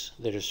IDs,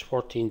 there is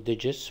 14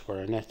 digits for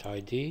a net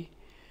ID.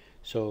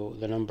 So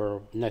the number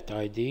of net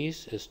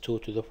IDs is 2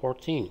 to the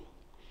 14,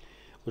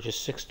 which is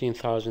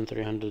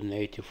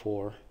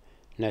 16,384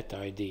 net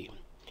ID.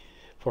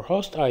 For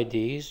host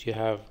IDs, you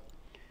have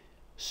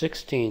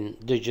 16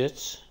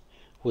 digits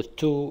with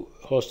 2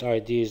 host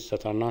IDs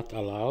that are not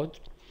allowed.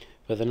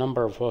 But the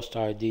number of host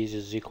IDs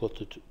is equal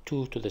to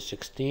 2 to the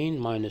 16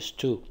 minus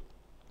 2.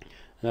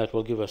 And that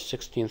will give us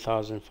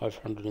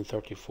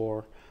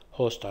 16,534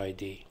 host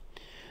ID.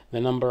 The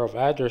number of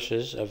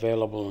addresses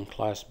available in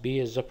class B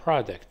is the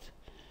product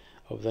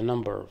of the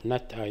number of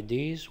net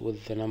IDs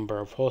with the number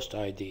of host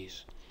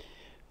IDs.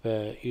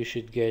 You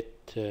should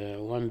get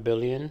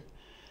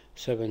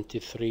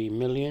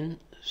 1,073,600,000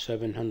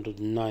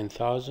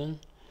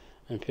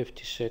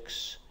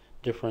 709,056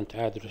 different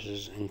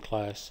addresses in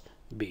Class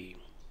B.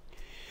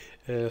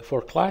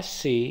 For Class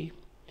C,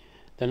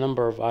 the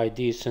number of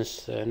IDs,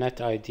 since the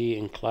net ID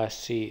in Class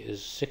C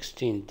is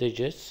 16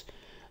 digits,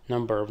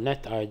 number of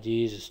net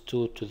IDs is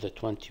 2 to the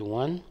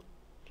 21,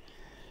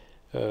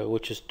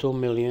 which is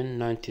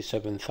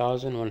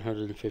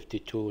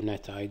 2,097,152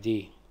 net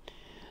ID.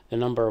 The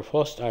number of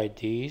host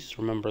IDs,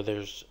 remember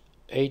there's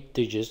 8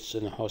 digits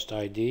in a host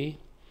ID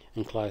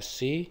in Class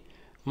C,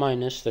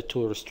 minus the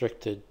 2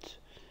 restricted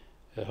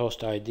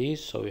host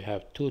IDs, so we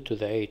have 2 to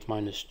the 8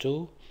 minus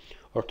 2,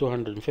 or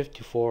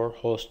 254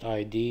 host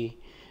ID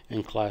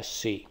in Class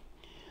C.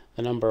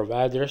 The number of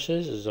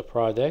addresses is a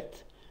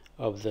product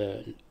of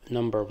the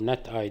number of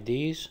net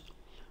IDs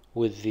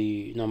with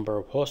the number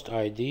of host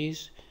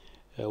IDs.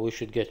 We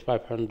should get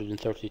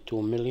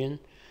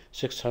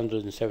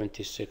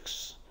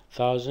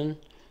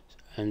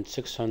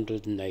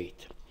 532,676,608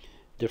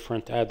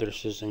 different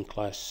addresses in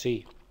Class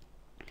C.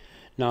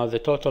 Now the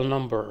total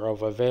number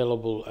of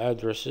available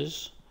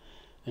addresses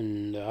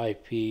in the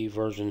IP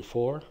version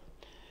 4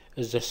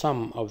 is the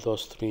sum of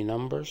those three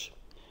numbers,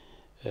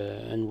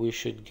 and we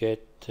should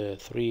get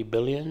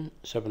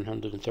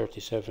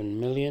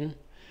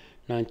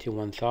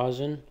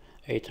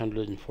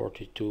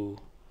 3,737,091,842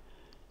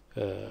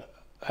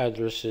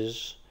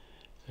 addresses.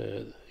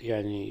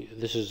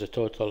 This is the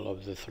total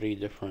of the three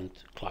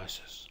different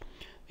classes.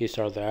 These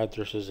are the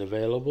addresses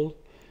available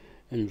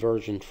in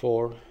version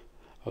 4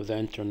 of the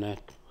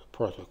Internet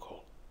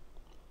Protocol.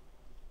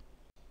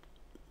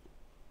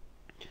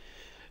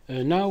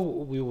 Now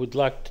we would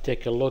like to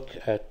take a look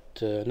at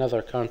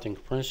another counting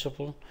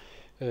principle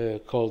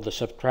called the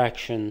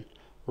subtraction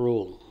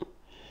rule.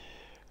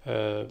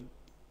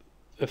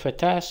 If a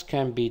task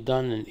can be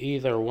done in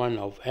either one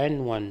of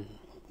n1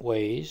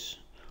 ways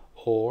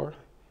or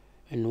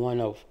in one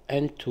of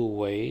n2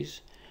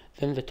 ways,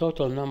 then the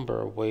total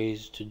number of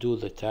ways to do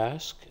the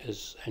task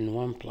is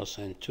n1 plus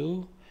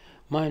n2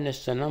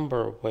 minus the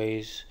number of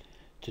ways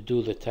to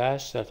do the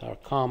tasks that are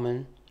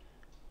common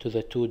to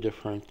the two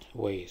different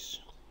ways.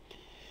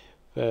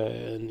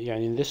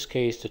 In this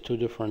case, the two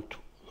different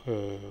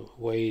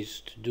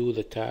ways to do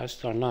the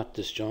task are not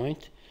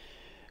disjoint.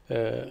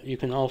 You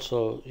can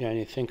also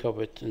think of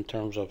it in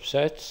terms of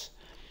sets.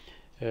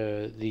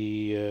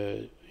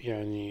 To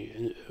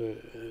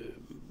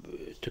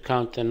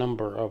count the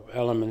number of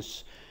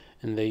elements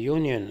in the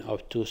union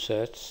of two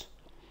sets,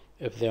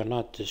 if they are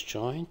not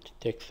disjoint,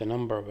 take the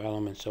number of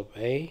elements of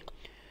A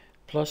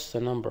plus the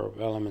number of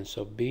elements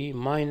of B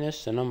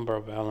minus the number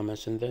of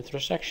elements in the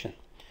intersection.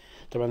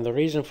 And the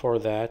reason for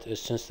that is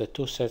since the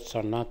two sets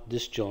are not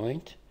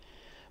disjoint,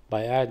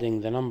 by adding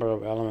the number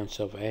of elements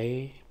of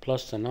A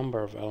plus the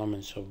number of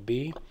elements of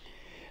B,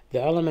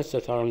 the elements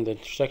that are in the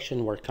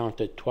intersection were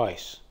counted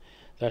twice.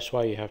 That's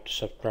why you have to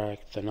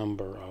subtract the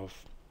number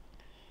of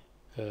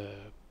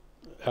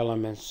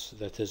elements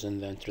that is in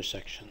the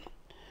intersection.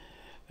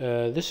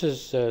 This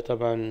is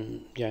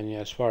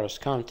as far as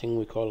counting,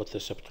 we call it the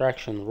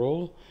subtraction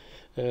rule.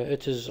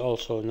 It is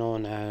also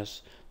known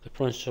as the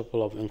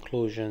principle of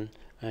inclusion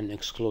and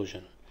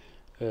exclusion.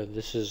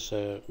 This is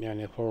a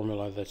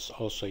formula that's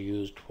also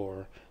used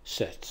for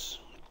sets.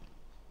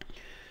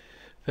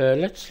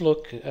 Let's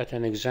look at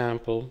an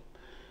example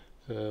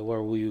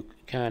where we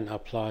can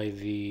apply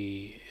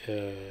the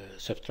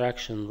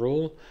subtraction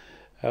rule.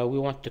 We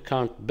want to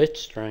count bit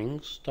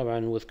strings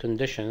with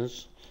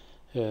conditions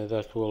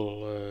that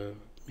will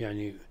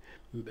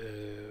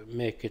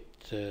make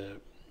it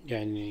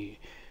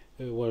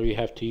where we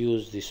have to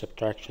use the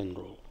subtraction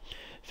rule.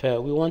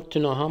 We want to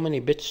know how many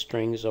bit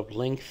strings of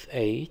length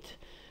 8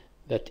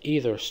 that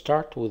either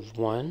start with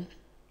 1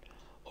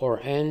 or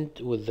end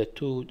with the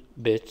 2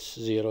 bits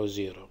 0,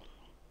 0.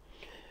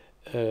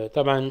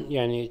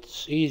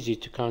 It's easy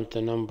to count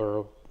the number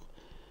of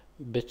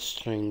bit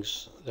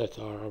strings that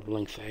are of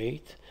length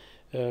 8,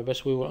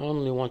 but we will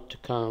only want to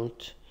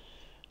count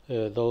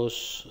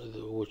those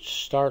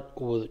which start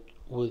with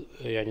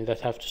that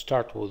have to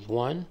start with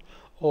 1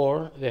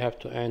 or they have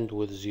to end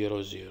with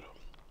 0, 0.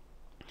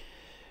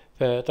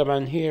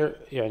 Here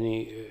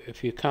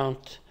if you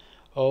count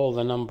all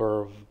the number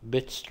of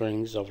bit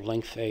strings of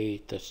length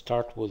 8 that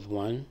start with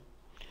 1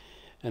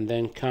 and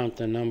then count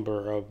the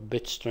number of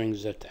bit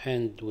strings that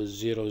end with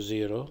 0,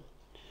 0,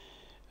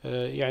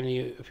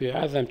 if you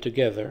add them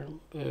together,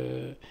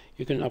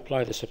 you can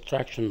apply the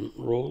subtraction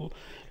rule.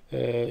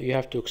 You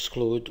have to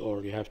exclude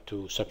or you have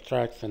to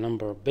subtract the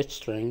number of bit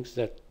strings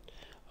that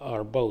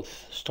are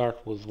both start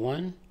with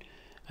 1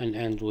 and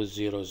end with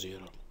 0, 0.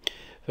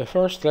 But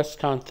first, let's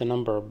count the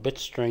number of bit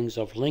strings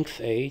of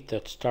length 8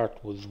 that start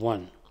with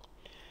 1.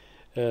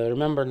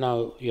 Remember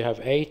now you have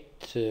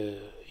 8,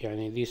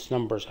 these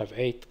numbers have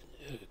 8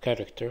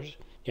 characters,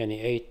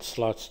 8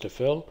 slots to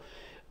fill,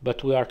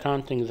 but we are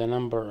counting the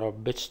number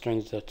of bit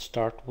strings that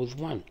start with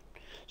 1.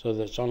 So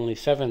there's only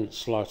 7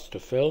 slots to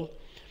fill.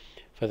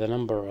 For the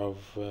number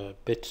of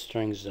bit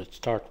strings that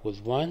start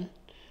with 1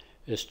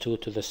 is 2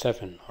 to the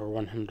 7, or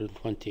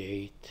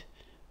 128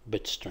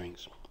 bit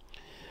strings.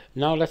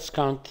 Now let's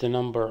count the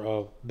number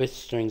of bit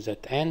strings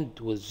that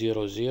end with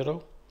 0,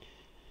 0.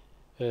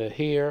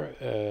 Here,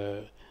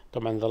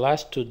 the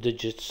last two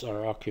digits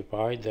are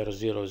occupied, they're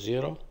 0,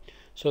 0.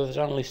 So there's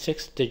only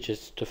 6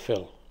 digits to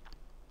fill.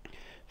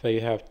 So you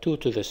have 2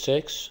 to the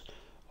 6,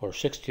 or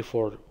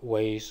 64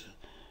 ways,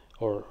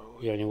 or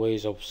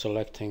ways of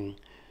selecting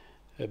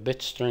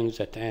bit strings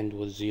that end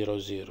with 0,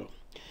 0.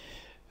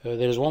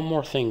 There's one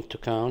more thing to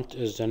count,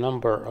 is the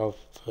number of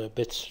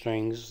bit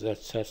strings that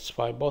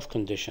satisfy both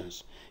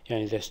conditions.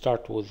 They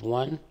start with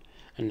 1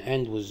 and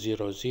end with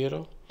 0,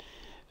 0.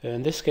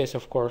 In this case,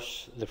 of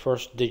course, the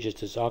first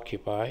digit is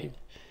occupied.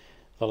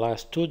 The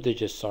last two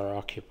digits are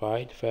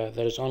occupied.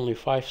 There's only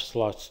 5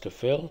 slots to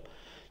fill.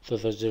 So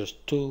there's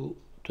 2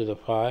 to the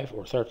 5,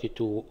 or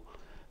 32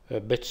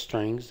 bit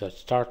strings that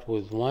start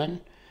with 1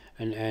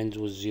 and ends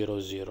with 0,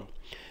 0.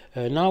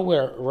 Now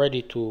we're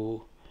ready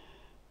to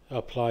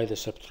apply the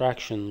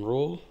subtraction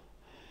rule.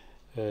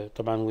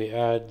 We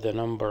add the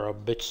number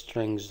of bit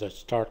strings that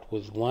start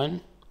with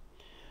 1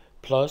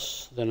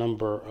 plus the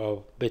number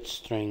of bit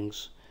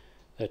strings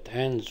that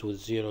ends with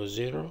 0,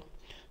 0.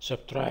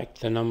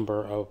 Subtract the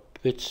number of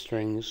bit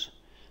strings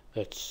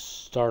that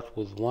start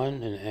with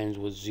 1 and ends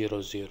with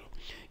 0, 0.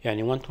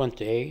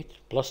 128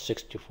 plus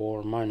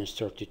 64 minus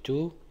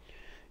 32,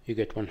 you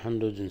get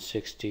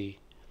 160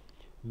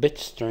 bit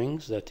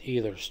strings that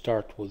either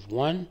start with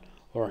 1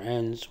 or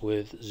ends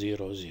with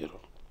 0,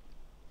 0.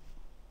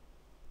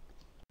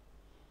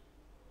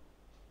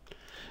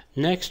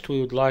 Next, we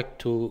would like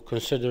to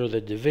consider the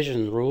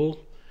division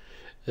rule.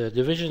 The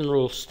division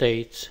rule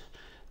states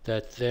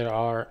that there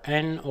are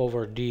n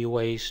over d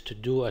ways to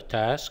do a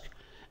task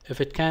if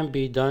it can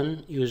be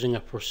done using a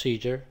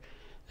procedure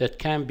that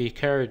can be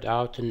carried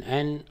out in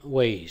n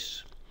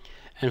ways.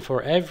 And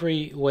for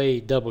every way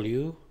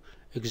w,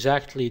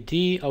 exactly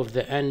d of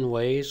the n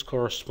ways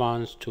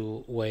corresponds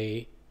to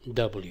way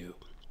w.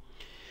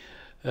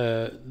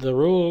 The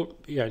rule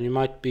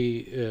might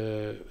be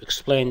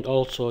explained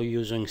also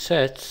using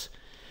sets.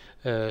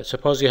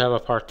 Suppose you have a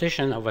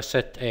partition of a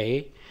set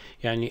A.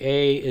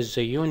 A is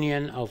the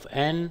union of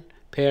n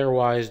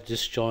pairwise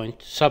disjoint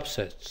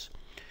subsets,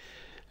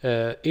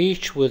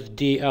 each with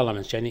d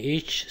elements.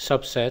 Each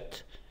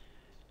subset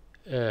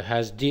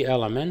has d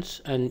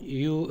elements, and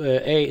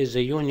A is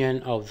the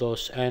union of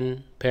those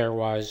n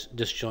pairwise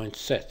disjoint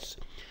sets.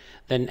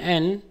 Then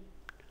n,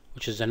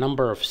 which is the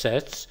number of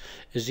sets,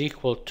 is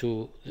equal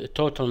to the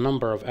total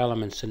number of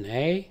elements in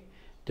A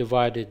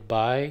divided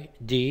by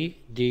D.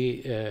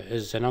 D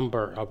is the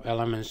number of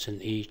elements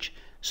in each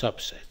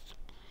subset.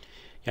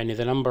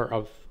 The number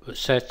of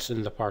sets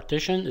in the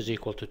partition is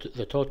equal to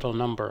the total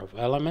number of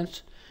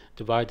elements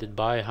divided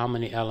by how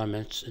many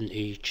elements in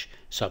each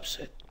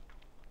subset.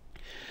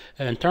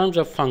 In terms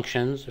of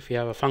functions, if you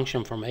have a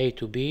function from A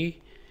to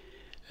B,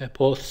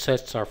 both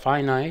sets are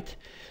finite.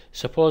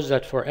 Suppose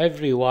that for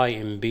every y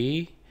in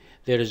B,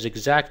 there is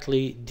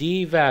exactly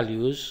d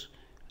values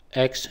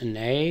x in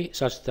A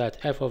such that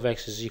f of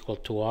x is equal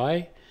to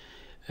y.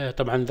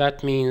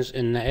 That means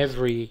in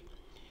every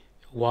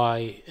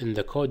y in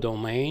the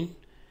codomain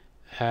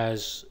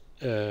has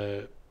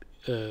d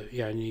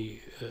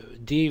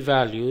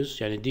values,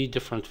 d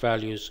different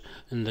values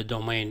in the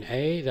domain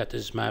A that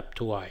is mapped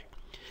to y.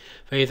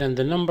 Then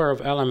the number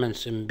of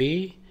elements in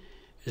B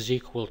is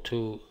equal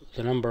to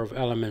the number of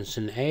elements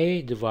in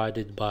A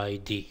divided by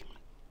D.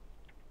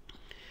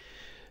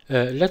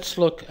 Let's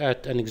look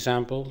at an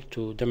example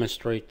to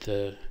demonstrate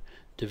the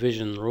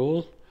division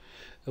rule.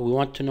 We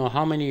want to know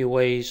how many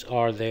ways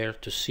are there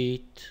to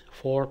seat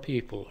 4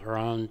 people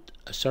around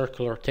a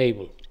circular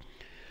table,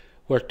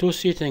 where 2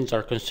 seatings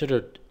are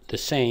considered the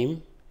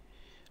same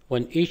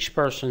when each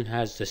person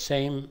has the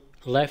same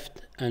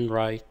left and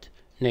right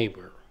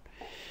neighbor.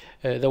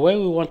 The way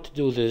we want to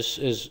do this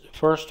is,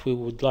 first we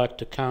would like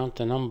to count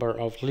the number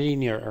of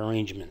linear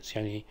arrangements.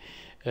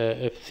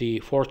 If the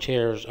 4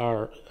 chairs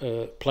are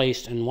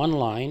placed in one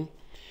line,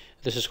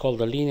 this is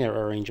called a linear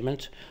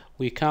arrangement.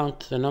 We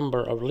count the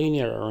number of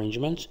linear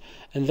arrangements,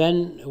 and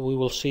then we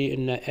will see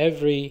in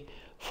every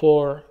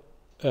 4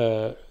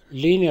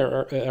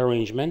 linear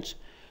arrangements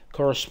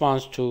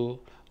corresponds to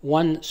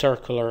 1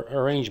 circular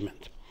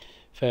arrangement.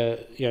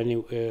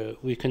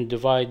 We can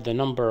divide the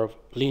number of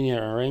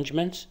linear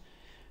arrangements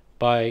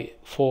by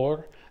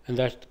 4, and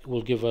that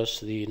will give us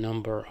the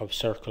number of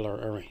circular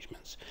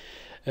arrangements.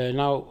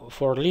 Now,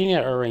 for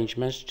linear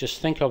arrangements,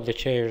 just think of the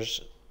chairs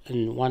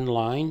in one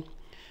line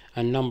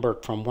and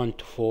numbered from 1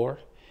 to 4.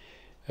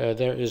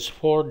 There is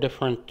 4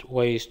 different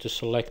ways to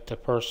select a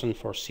person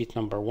for seat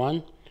number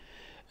 1.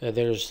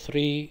 There's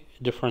 3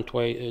 different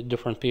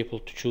people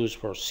to choose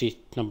for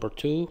seat number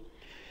 2,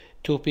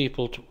 2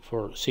 people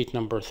for seat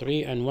number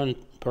 3, and 1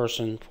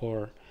 person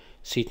for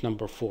seat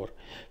number 4.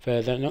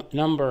 The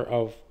number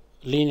of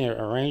linear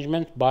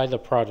arrangement by the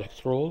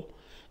product rule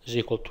is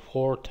equal to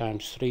 4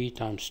 times 3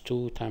 times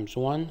 2 times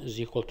 1 is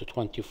equal to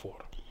 24.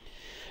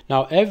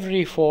 Now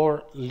every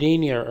 4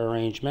 linear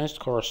arrangements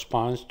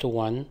corresponds to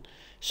 1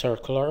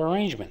 circular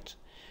arrangement,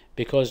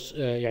 because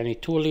 2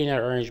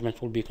 linear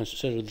arrangements will be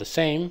considered the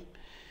same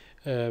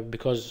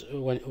because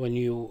when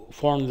you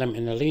form them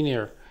in a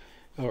linear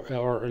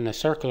or in a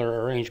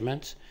circular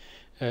arrangement,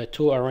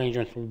 two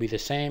arrangements will be the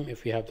same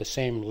if you have the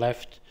same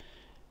left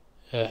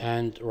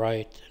and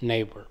right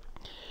neighbor.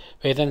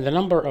 Okay, then the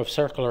number of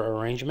circular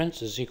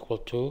arrangements is equal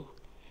to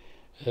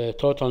the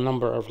total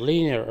number of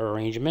linear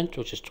arrangement,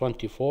 which is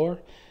 24,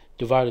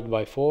 divided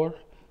by 4.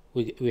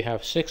 We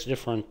have 6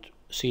 different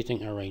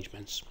seating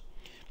arrangements.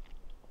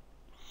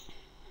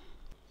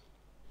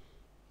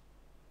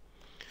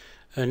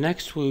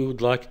 Next, we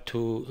would like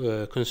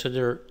to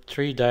consider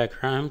tree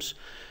diagrams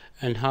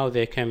and how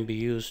they can be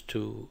used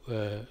to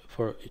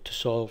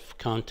solve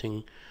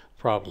counting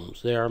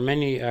problems. There are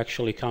many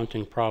actually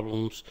counting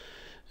problems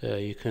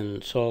you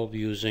can solve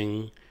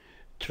using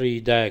tree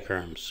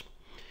diagrams.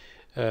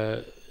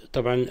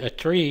 طبعا a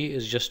tree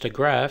is just a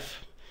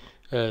graph.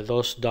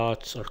 Those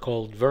dots are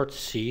called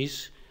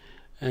vertices,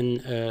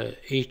 and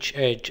each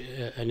edge,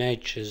 an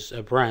edge is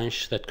a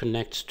branch that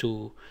connects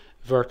two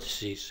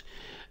vertices.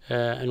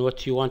 And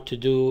what you want to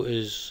do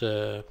is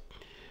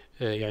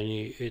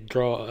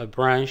draw a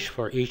branch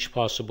for each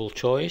possible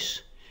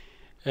choice,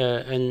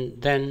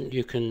 and then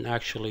you can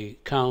actually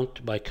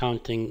count by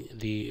counting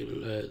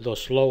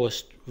those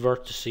lowest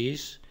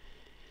vertices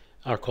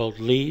are called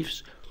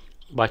leaves.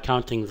 By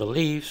counting the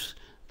leaves,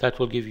 that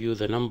will give you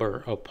the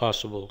number of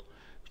possible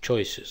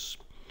choices.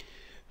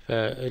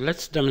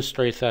 Let's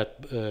demonstrate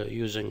that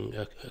using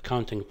a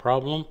counting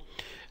problem.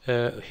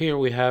 Here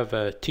we have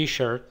a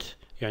t-shirt,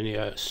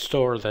 a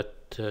store that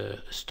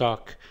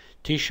stock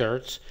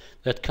t-shirts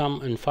that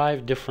come in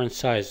 5 different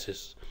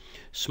sizes: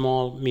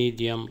 small,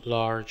 medium,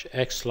 large,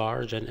 X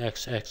large, and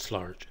XX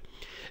large.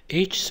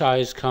 Each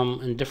size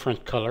come in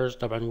different colors.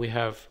 طبعا we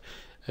have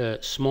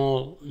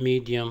small,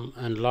 medium,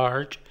 and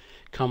large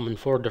come in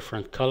 4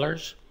 different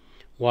colors: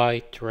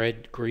 white,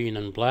 red, green,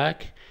 and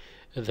black.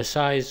 The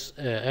size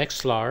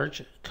X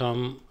large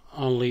come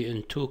only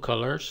in 2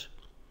 colors,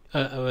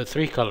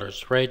 3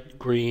 colors: red,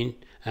 green,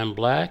 and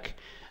black.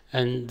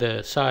 And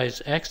the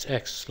size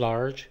XX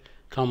large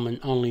come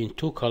in only in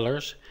 2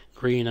 colors,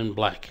 green and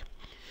black.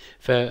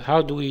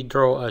 How do we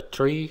draw a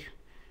tree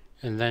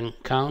and then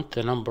count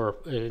the number?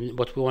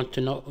 What we want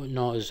to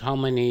know is how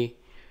many,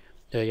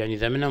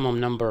 the minimum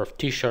number of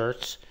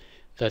t-shirts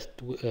that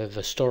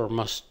the store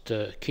must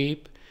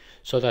keep,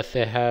 so that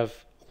they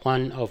have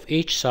one of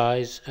each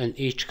size and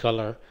each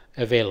color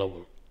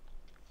available.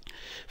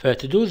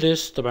 To do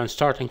this,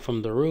 starting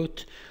from the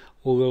root,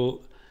 we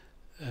will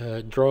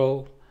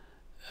draw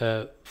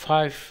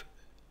 5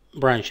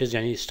 branches.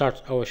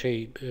 Start أول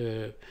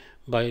شيء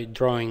by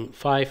drawing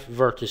 5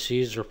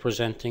 vertices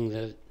representing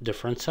the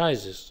different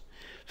sizes.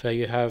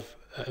 You have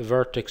a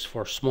vertex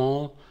for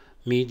small,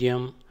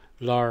 medium,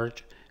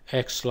 large,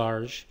 X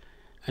large,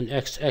 and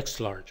XX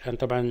large, and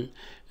طبعا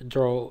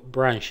draw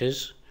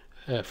branches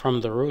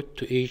from the root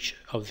to each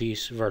of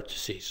these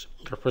vertices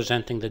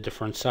representing the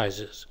different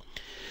sizes.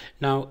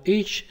 Now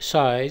each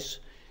size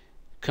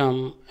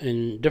come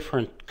in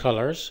different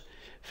colors.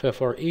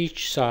 For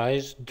each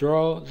size,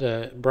 draw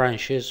the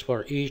branches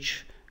for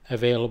each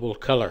available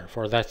color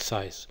for that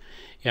size.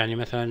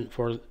 مثلا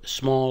for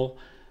small,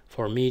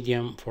 for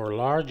medium, for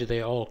large,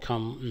 they all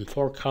come in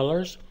 4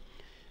 colors: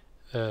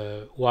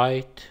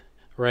 white,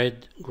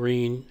 red,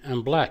 green,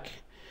 and black.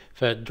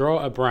 Draw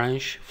a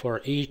branch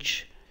for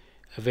each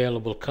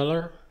available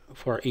color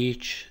for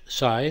each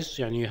size.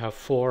 You have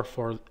 4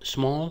 for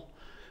small,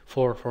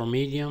 4 for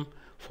medium,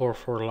 4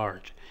 for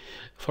large.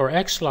 For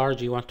X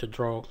large, you want to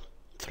draw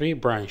 3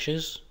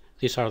 branches.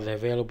 These are the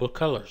available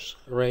colors: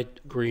 red,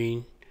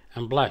 green,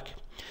 and black.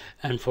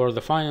 And for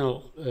the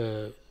final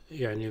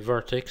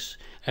vertex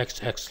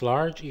XX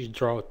large, you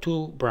draw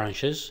 2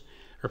 branches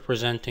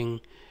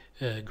representing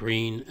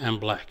green and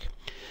black.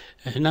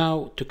 And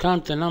now to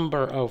count the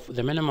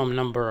minimum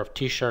number of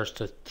t-shirts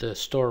that the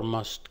store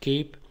must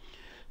keep,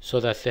 so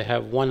that they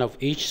have one of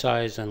each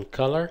size and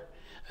color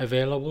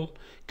available,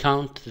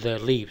 count the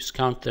leaves,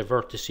 count the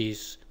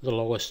vertices. The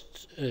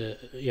lowest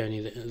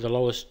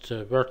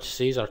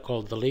vertices are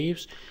called the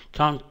leaves.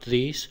 Count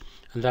these,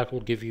 and that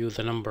will give you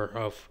the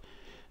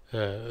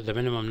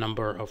minimum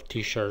number of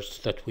t-shirts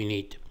that we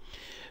need.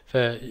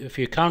 If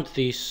you count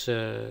these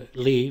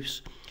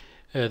leaves,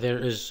 there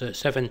is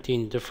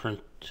 17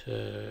 different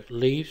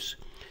leaves.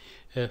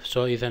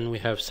 So then we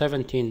have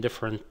 17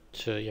 different,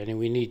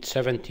 we need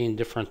 17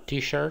 different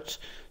t-shirts,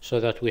 so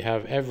that we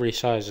have every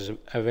size is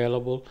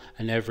available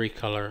and every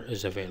color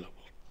is available.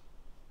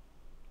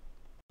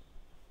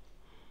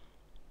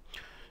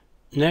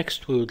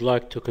 Next, we would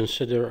like to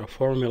consider a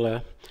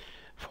formula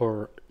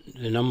for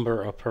the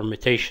number of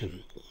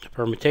permutation. A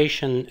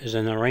permutation is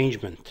an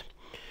arrangement.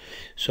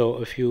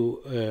 So if you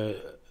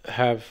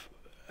have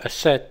a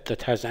set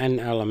that has n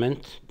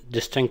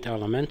distinct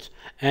elements,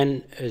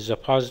 n is a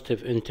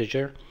positive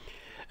integer,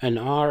 and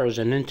r is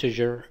an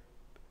integer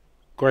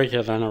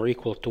greater than or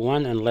equal to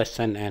 1 and less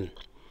than n.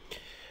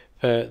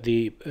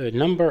 The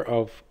number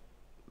of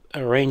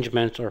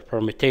arrangements or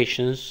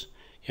permutations,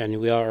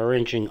 we are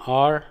arranging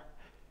r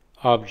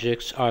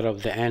objects out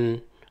of the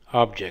n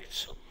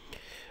objects.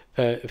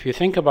 if you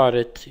think about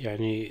it,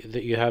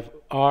 you have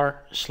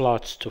R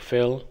slots to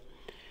fill.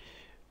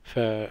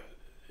 For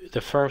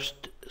the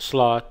first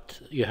slot,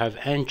 you have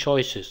n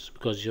choices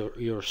because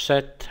your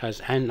set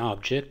has n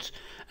objects,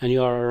 and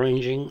you are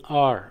arranging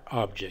R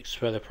objects.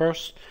 For the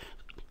first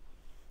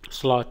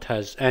slot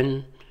has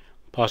n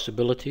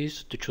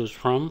possibilities to choose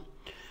from.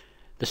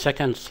 The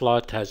second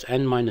slot has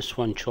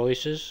n-1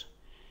 choices.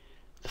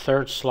 The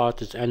third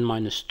slot is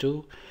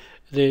n-2.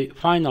 The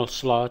final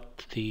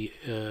slot, the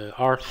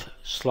rth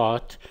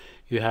slot,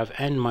 you have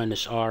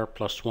n-r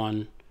plus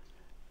 1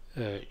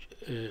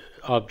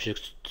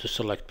 objects to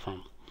select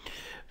from.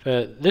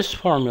 This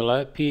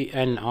formula,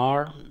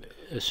 PNR,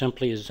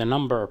 simply is the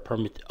number of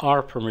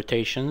R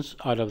permutations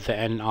out of the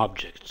n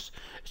objects.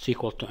 It's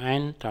equal to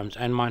n times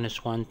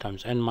n-1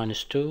 times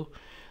n-2.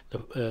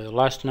 The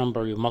last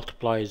number you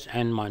multiply is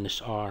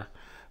n-r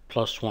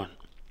plus 1.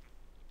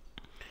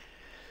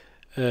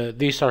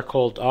 These are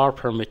called R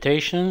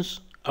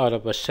permutations out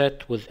of a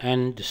set with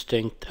n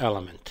distinct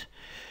element.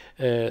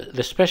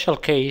 The special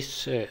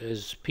case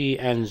is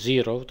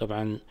Pn0.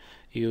 طبعا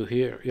you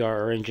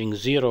are arranging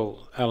 0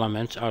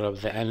 elements out of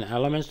the n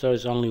elements. There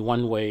is only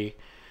one way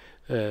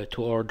to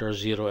order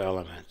 0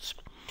 elements.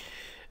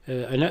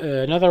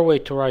 Another way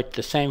to write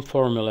the same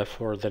formula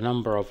for the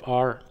number of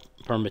R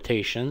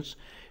permutations,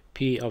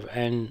 P of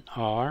n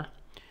R,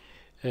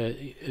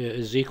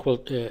 is equal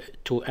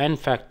to n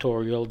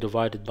factorial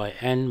divided by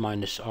n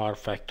minus r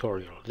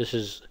factorial. This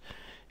is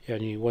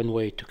one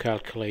way to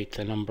calculate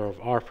the number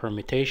of R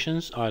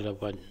permutations out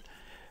of a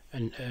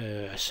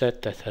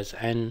set that has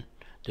n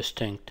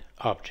distinct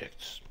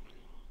objects.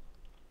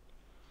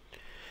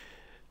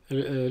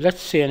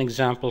 Let's see an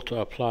example to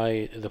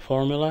apply the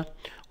formula.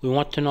 We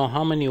want to know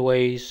how many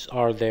ways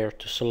are there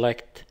to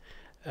select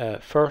a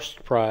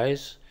first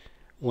prize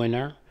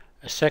winner,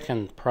 a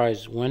second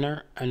prize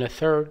winner, and a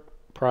third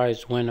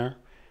prize winner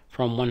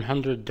from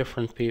 100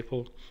 different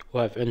people who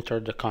have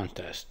entered the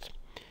contest.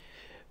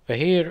 But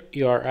here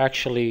you are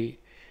actually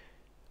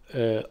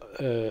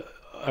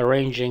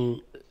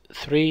arranging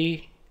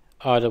 3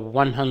 out of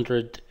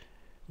 100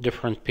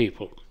 different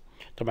people.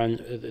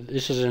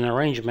 This is an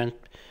arrangement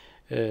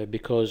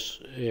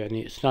because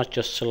it's not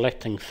just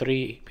selecting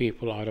 3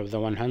 people out of the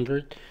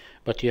 100,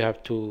 but you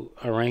have to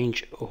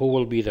arrange who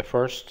will be the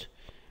first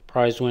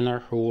prize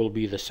winner, who will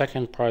be the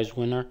second prize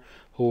winner,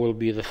 who will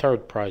be the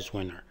third prize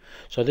winner.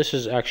 So this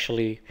is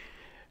actually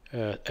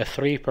a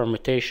 3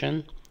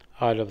 permutation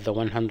out of the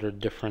 100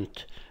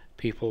 different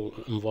people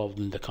involved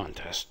in the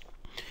contest.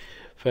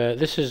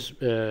 This is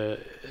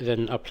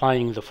then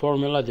applying the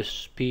formula. This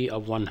is P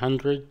of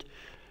 100,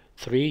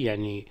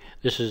 3,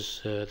 this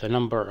is the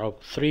number of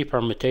 3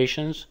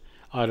 permutations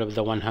out of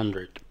the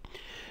 100.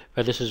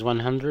 But this is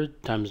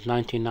 100 times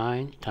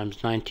 99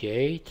 times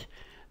 98.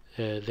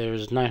 There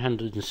is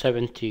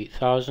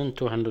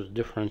 970,200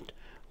 different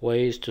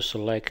ways to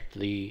select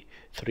the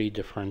 3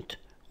 different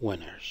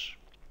winners.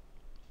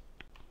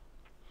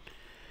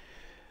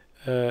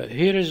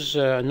 Here is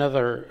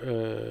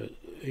another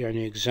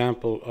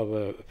example of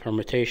a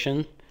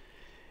permutation.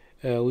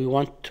 We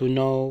want to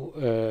know,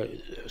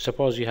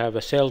 suppose you have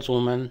a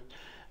saleswoman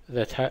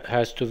that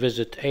has to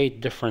visit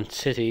 8 different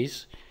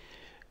cities.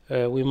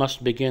 We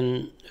must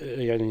begin,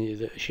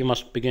 she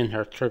must begin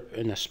her trip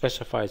in a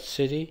specified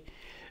city,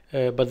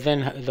 but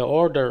then the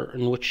order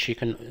in which she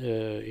can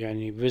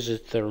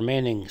visit the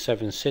remaining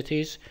 7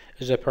 cities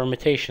is a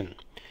permutation.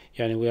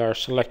 We are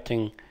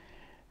selecting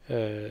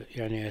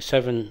a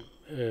 7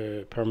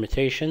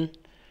 permutation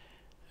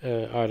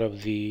out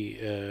of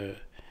the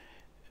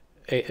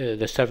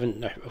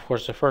 7. Of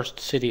course, the first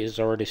city is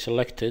already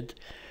selected,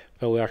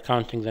 but we are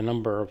counting the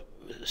number of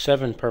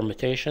 7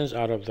 permutations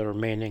out of the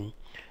remaining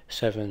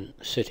 7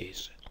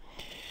 cities.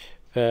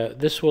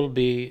 This will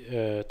be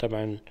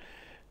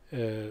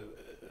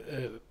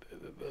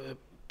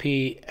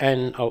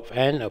Pn of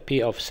n, or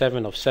P of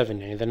 7 of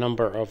 7, the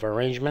number of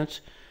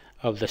arrangements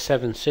of the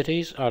 7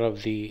 cities out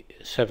of the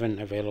 7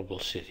 available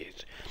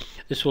cities.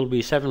 This will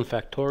be 7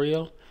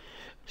 factorial,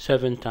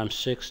 7 times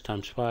 6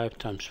 times 5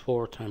 times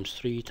 4 times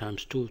 3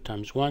 times 2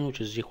 times 1,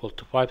 which is equal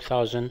to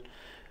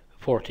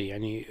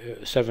 5040,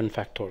 7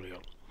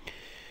 factorial.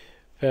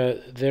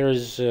 There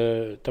is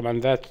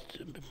that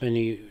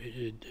many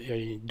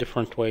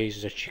different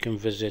ways that you can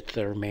visit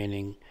the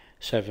remaining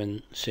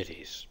 7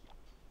 cities.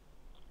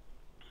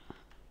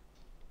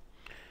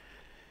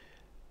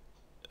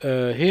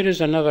 Here is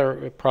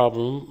another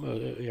problem,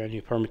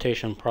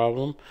 permutation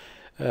problem.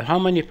 How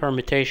many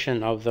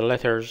permutation of the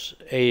letters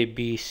A,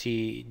 B,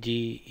 C,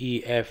 D,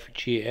 E, F,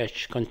 G,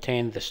 H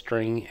contain the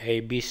string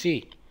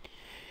ABC?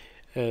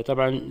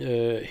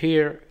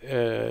 Here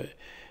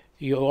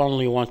you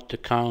only want to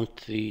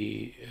count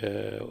the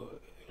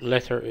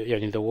letter,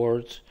 the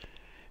words.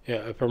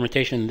 A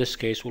permutation in this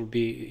case will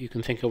be, you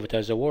can think of it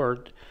as a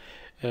word,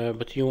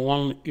 but you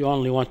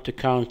only want to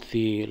count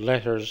the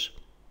letters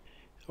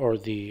or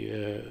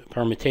the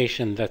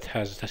permutation that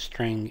has the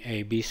string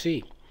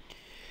ABC.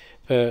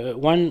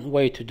 One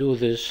way to do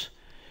this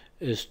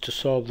is to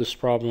solve this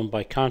problem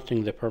by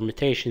counting the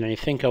permutation. And you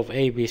think of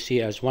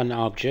ABC as one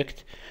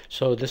object,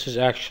 so this is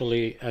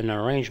actually an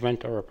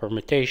arrangement or a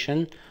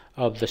permutation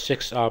of the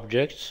 6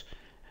 objects.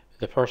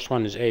 The first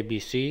one is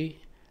ABC,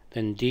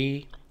 then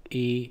D,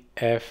 E,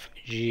 F,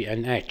 G,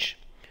 and H.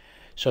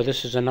 So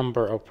this is a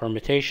number of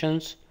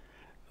permutations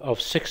of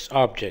 6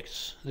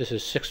 objects. This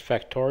is 6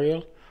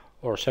 factorial,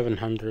 or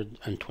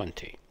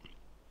 720.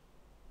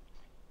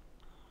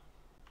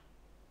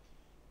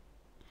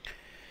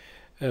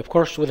 Of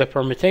course, with a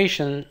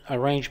permutation,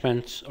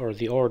 arrangements or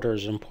the order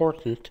is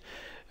important.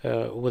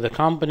 With a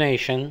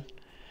combination,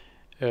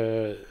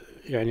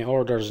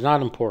 order is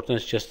not important.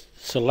 It's just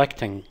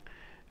selecting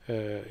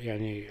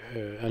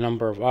a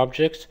number of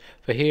objects.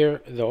 For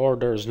here, the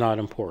order is not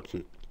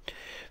important.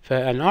 For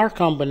an R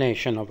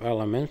combination of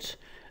elements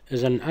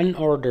is an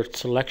unordered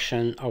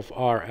selection of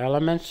R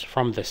elements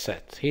from the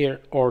set. Here,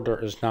 order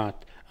is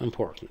not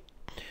important.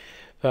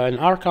 An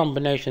R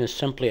combination is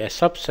simply a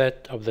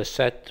subset of the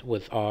set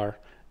with R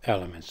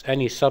elements.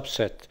 Any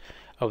subset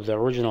of the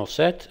original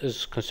set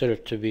is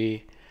considered to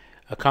be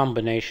a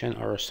combination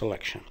or a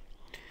selection.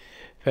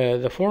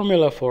 The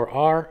formula for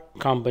R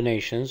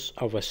combinations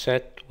of a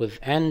set with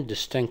n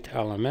distinct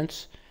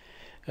elements,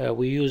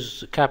 we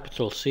use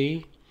capital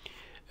C,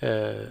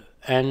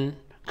 n,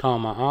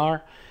 comma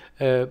R.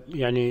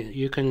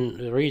 You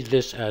can read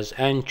this as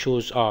n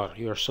choose R.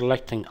 You're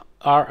selecting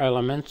R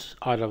elements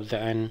out of the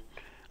n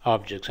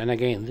objects. And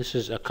again, this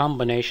is a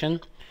combination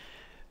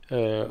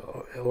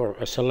or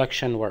a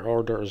selection where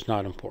order is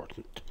not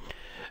important.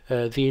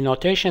 The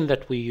notation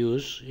that we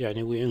use,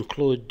 we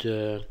include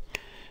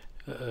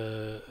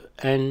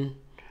n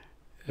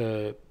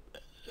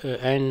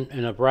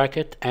in a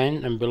bracket,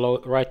 n, and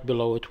right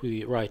below it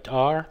we write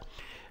R.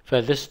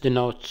 This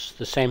denotes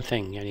the same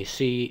thing,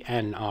 C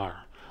n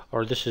R,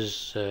 or this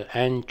is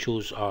n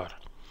choose R.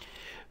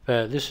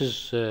 This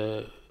is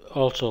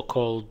also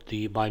called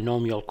the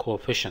binomial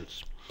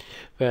coefficients.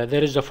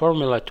 There is a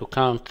formula to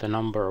count the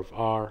number of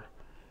R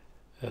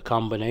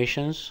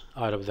combinations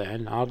out of the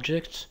n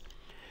objects.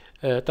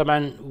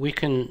 We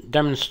can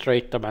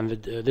demonstrate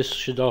this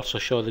should also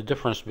show the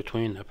difference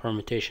between a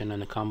permutation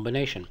and a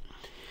combination.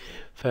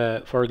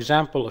 For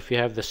example, if you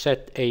have the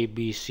set A,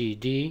 B, C,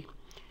 D,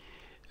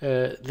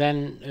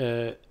 then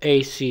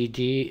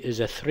ACD is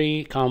a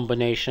 3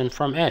 combination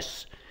from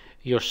S.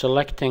 You're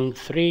selecting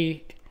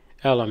 3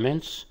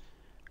 elements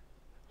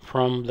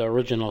from the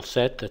original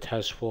set that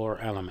has 4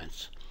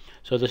 elements.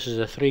 So this is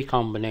a 3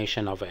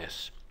 combination of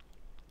S.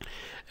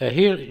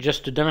 Here,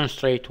 just to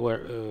demonstrate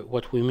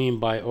what we mean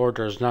by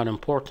order is not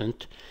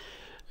important,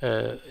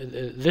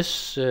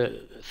 this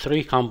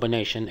 3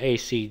 combination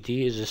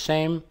ACD is the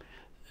same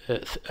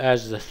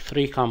as the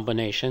 3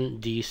 combination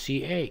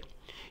DCA.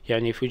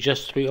 If we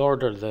just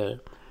reorder the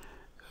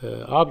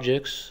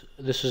objects,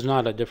 this is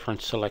not a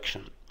different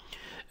selection.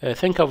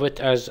 Think of it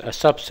as a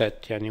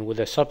subset. With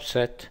a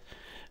subset,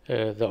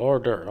 the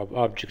order of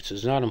objects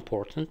is not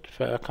important.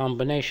 For a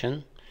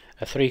combination,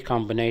 a 3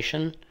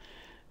 combination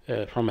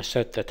from a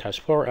set that has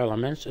 4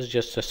 elements is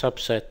just a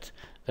subset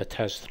that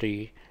has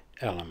 3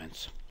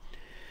 elements.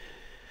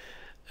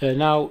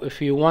 Now,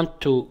 if you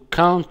want to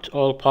count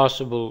all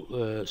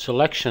possible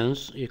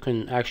selections, you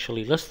can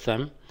actually list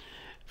them.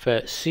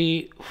 For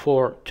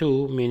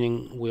C42,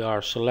 meaning we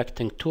are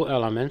selecting 2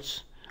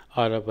 elements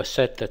out of a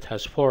set that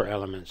has 4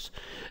 elements.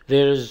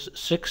 There's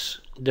 6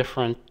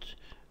 different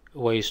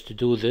ways to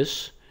do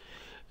this.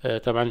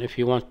 If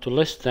you want to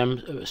list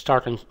them,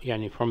 starting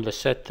from the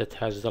set that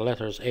has the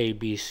letters A,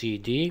 B, C,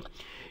 D,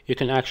 you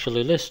can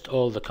actually list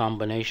all the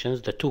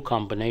combinations, the 2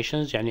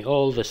 combinations,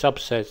 all the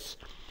subsets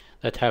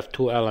that have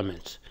 2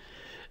 elements.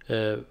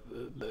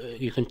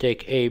 You can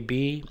take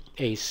AB,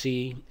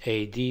 AC,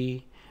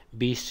 AD,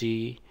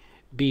 BC,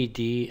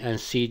 BD, and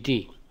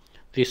CD.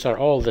 These are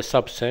all the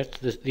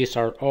subsets. These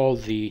are all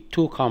the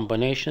 2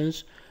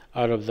 combinations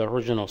out of the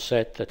original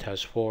set that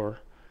has 4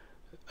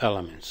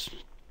 elements.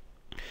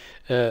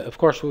 Of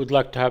course, we would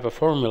like to have a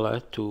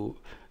formula to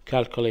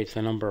calculate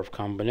the number of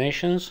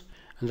combinations,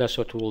 and that's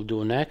what we'll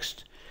do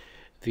next.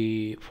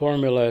 The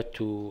formula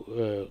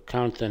to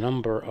count the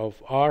number of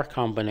R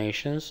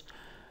combinations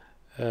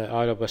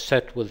out of a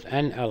set with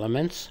n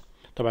elements.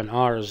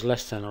 R is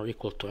less than or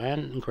equal to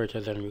n,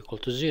 greater than or equal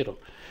to 0.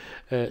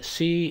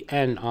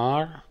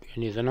 CNR,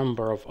 the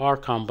number of R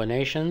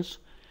combinations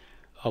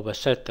of a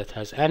set that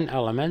has n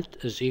element,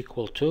 is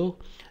equal to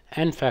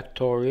n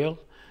factorial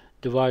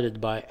divided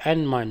by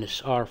n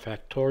minus R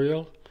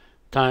factorial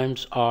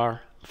times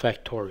R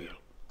factorial.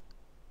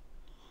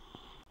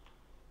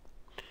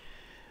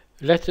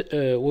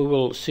 We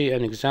will see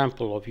an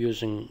example of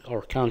using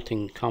or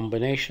counting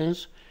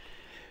combinations.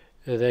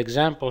 The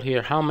example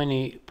here, how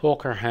many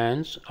poker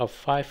hands of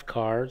 5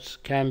 cards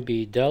can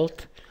be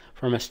dealt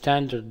from a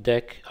standard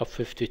deck of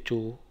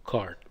 52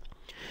 cards?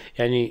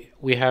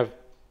 We have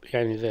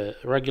the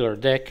regular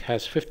deck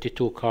has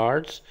 52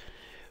 cards.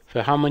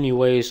 For how many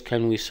ways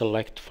can we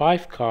select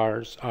 5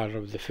 cards out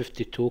of the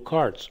 52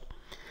 cards?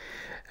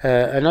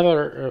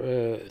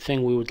 Another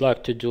thing we would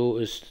like to do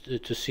is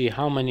to see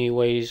how many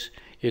ways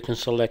you can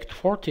select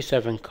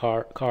 47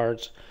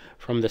 cards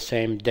from the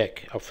same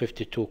deck of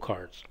 52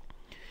 cards.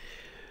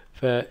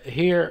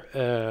 Here,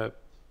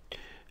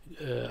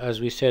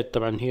 as we said,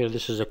 here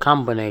this is a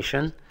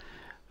combination.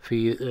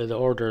 The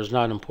order is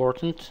not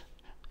important.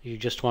 You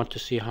just want to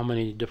see how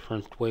many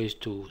different ways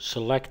to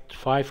select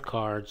 5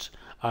 cards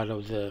out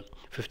of the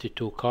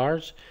 52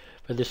 cards.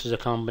 But this is a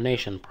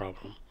combination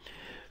problem.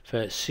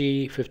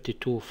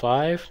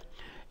 C52.5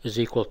 is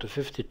equal to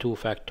 52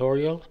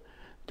 factorial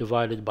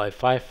divided by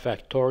 5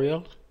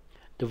 factorial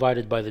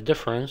divided by the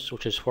difference,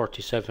 which is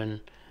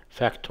 47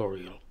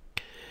 factorial.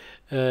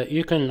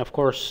 You can, of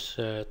course,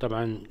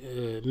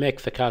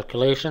 make the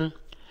calculation,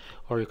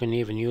 or you can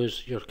even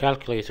use your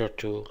calculator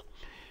to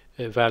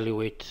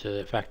evaluate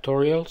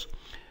factorials.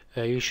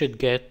 You should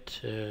get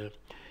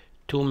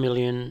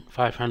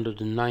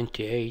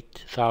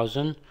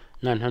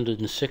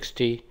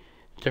 2,598,960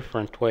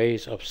 different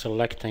ways of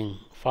selecting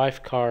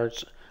 5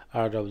 cards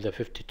out of the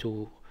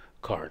 52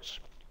 cards.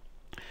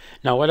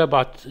 Now, what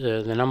about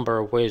the number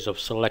of ways of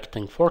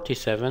selecting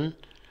 47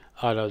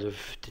 out of the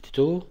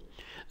 52?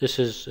 This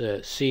is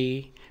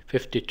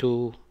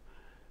C52,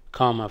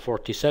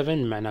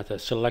 47, معناتها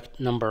select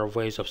number of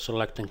ways of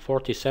selecting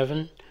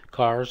 47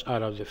 cards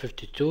out of the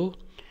 52.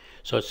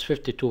 So it's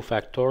 52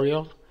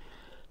 factorial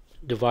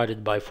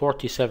divided by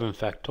 47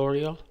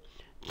 factorial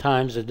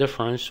times the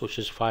difference, which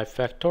is 5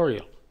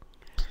 factorial.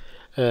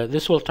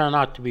 This will turn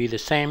out to be the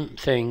same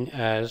thing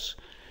as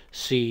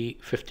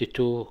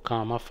C52,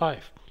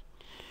 5.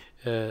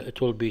 It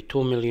will be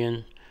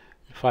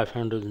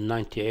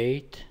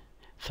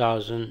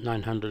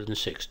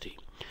 2,598,960.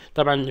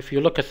 طبعا if you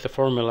look at the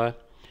formula,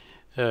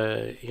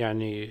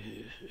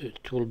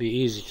 it will be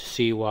easy to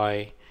see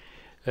why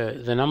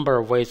the number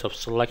of ways of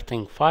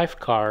selecting 5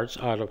 cards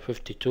out of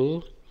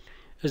 52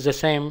 is the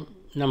same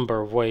number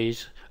of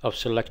ways of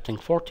selecting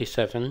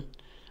 47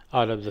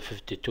 out of the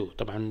 52.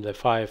 طبعا the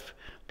 5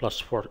 plus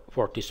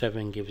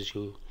 47 gives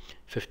you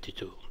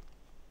 52.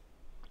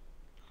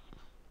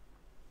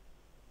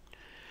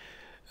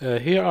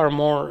 Here are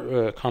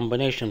more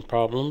combination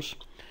problems.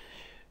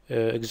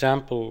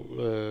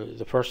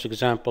 The first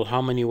example,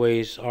 how many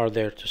ways are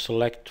there to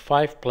select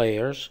 5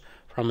 players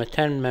from a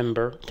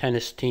 10-member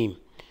tennis team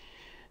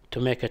to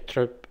make a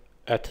trip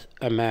at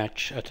a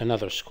match at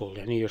another school?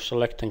 You're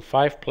selecting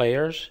 5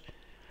 players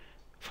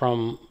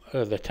from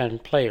the 10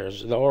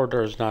 players. The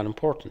order is not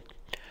important.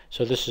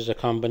 So this is a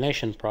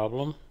combination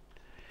problem.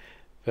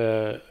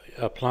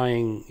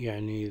 Applying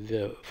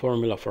the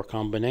formula for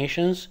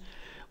combinations,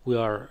 we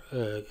are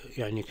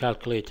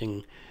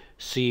calculating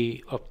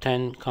C of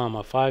 10,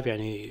 5,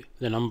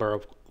 the number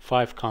of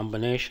 5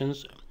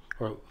 combinations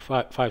or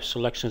 5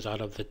 selections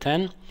out of the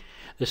 10.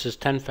 This is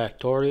 10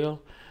 factorial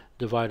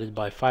divided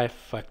by 5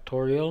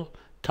 factorial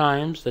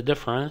times the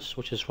difference,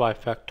 which is 5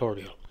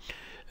 factorial.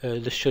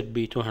 This should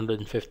be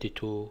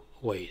 252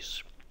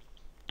 ways.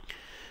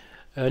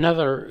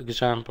 Another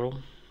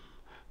example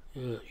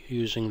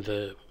using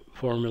the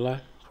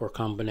formula for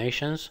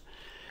combinations.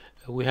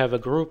 We have a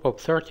group of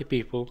 30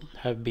 people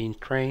have been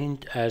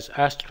trained as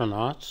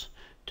astronauts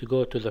to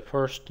go to the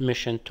first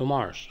mission to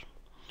Mars.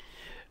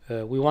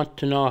 We want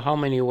to know how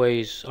many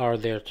ways are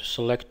there to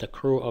select a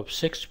crew of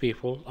 6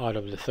 people out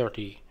of the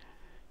 30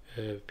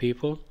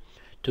 people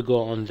to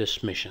go on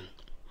this mission.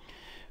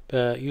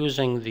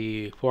 Using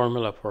the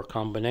formula for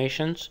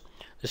combinations,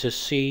 this is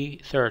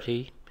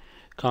C30,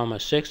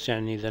 6,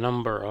 the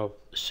number of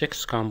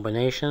 6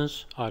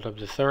 combinations out of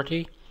the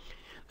 30.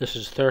 This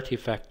is 30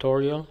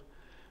 factorial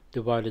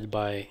divided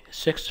by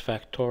 6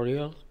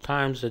 factorial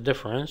times the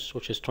difference,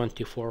 which is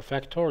 24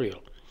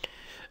 factorial.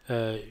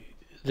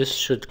 This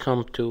should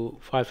come to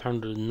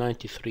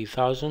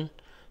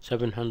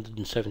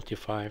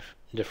 593,775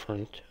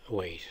 different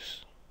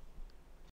ways.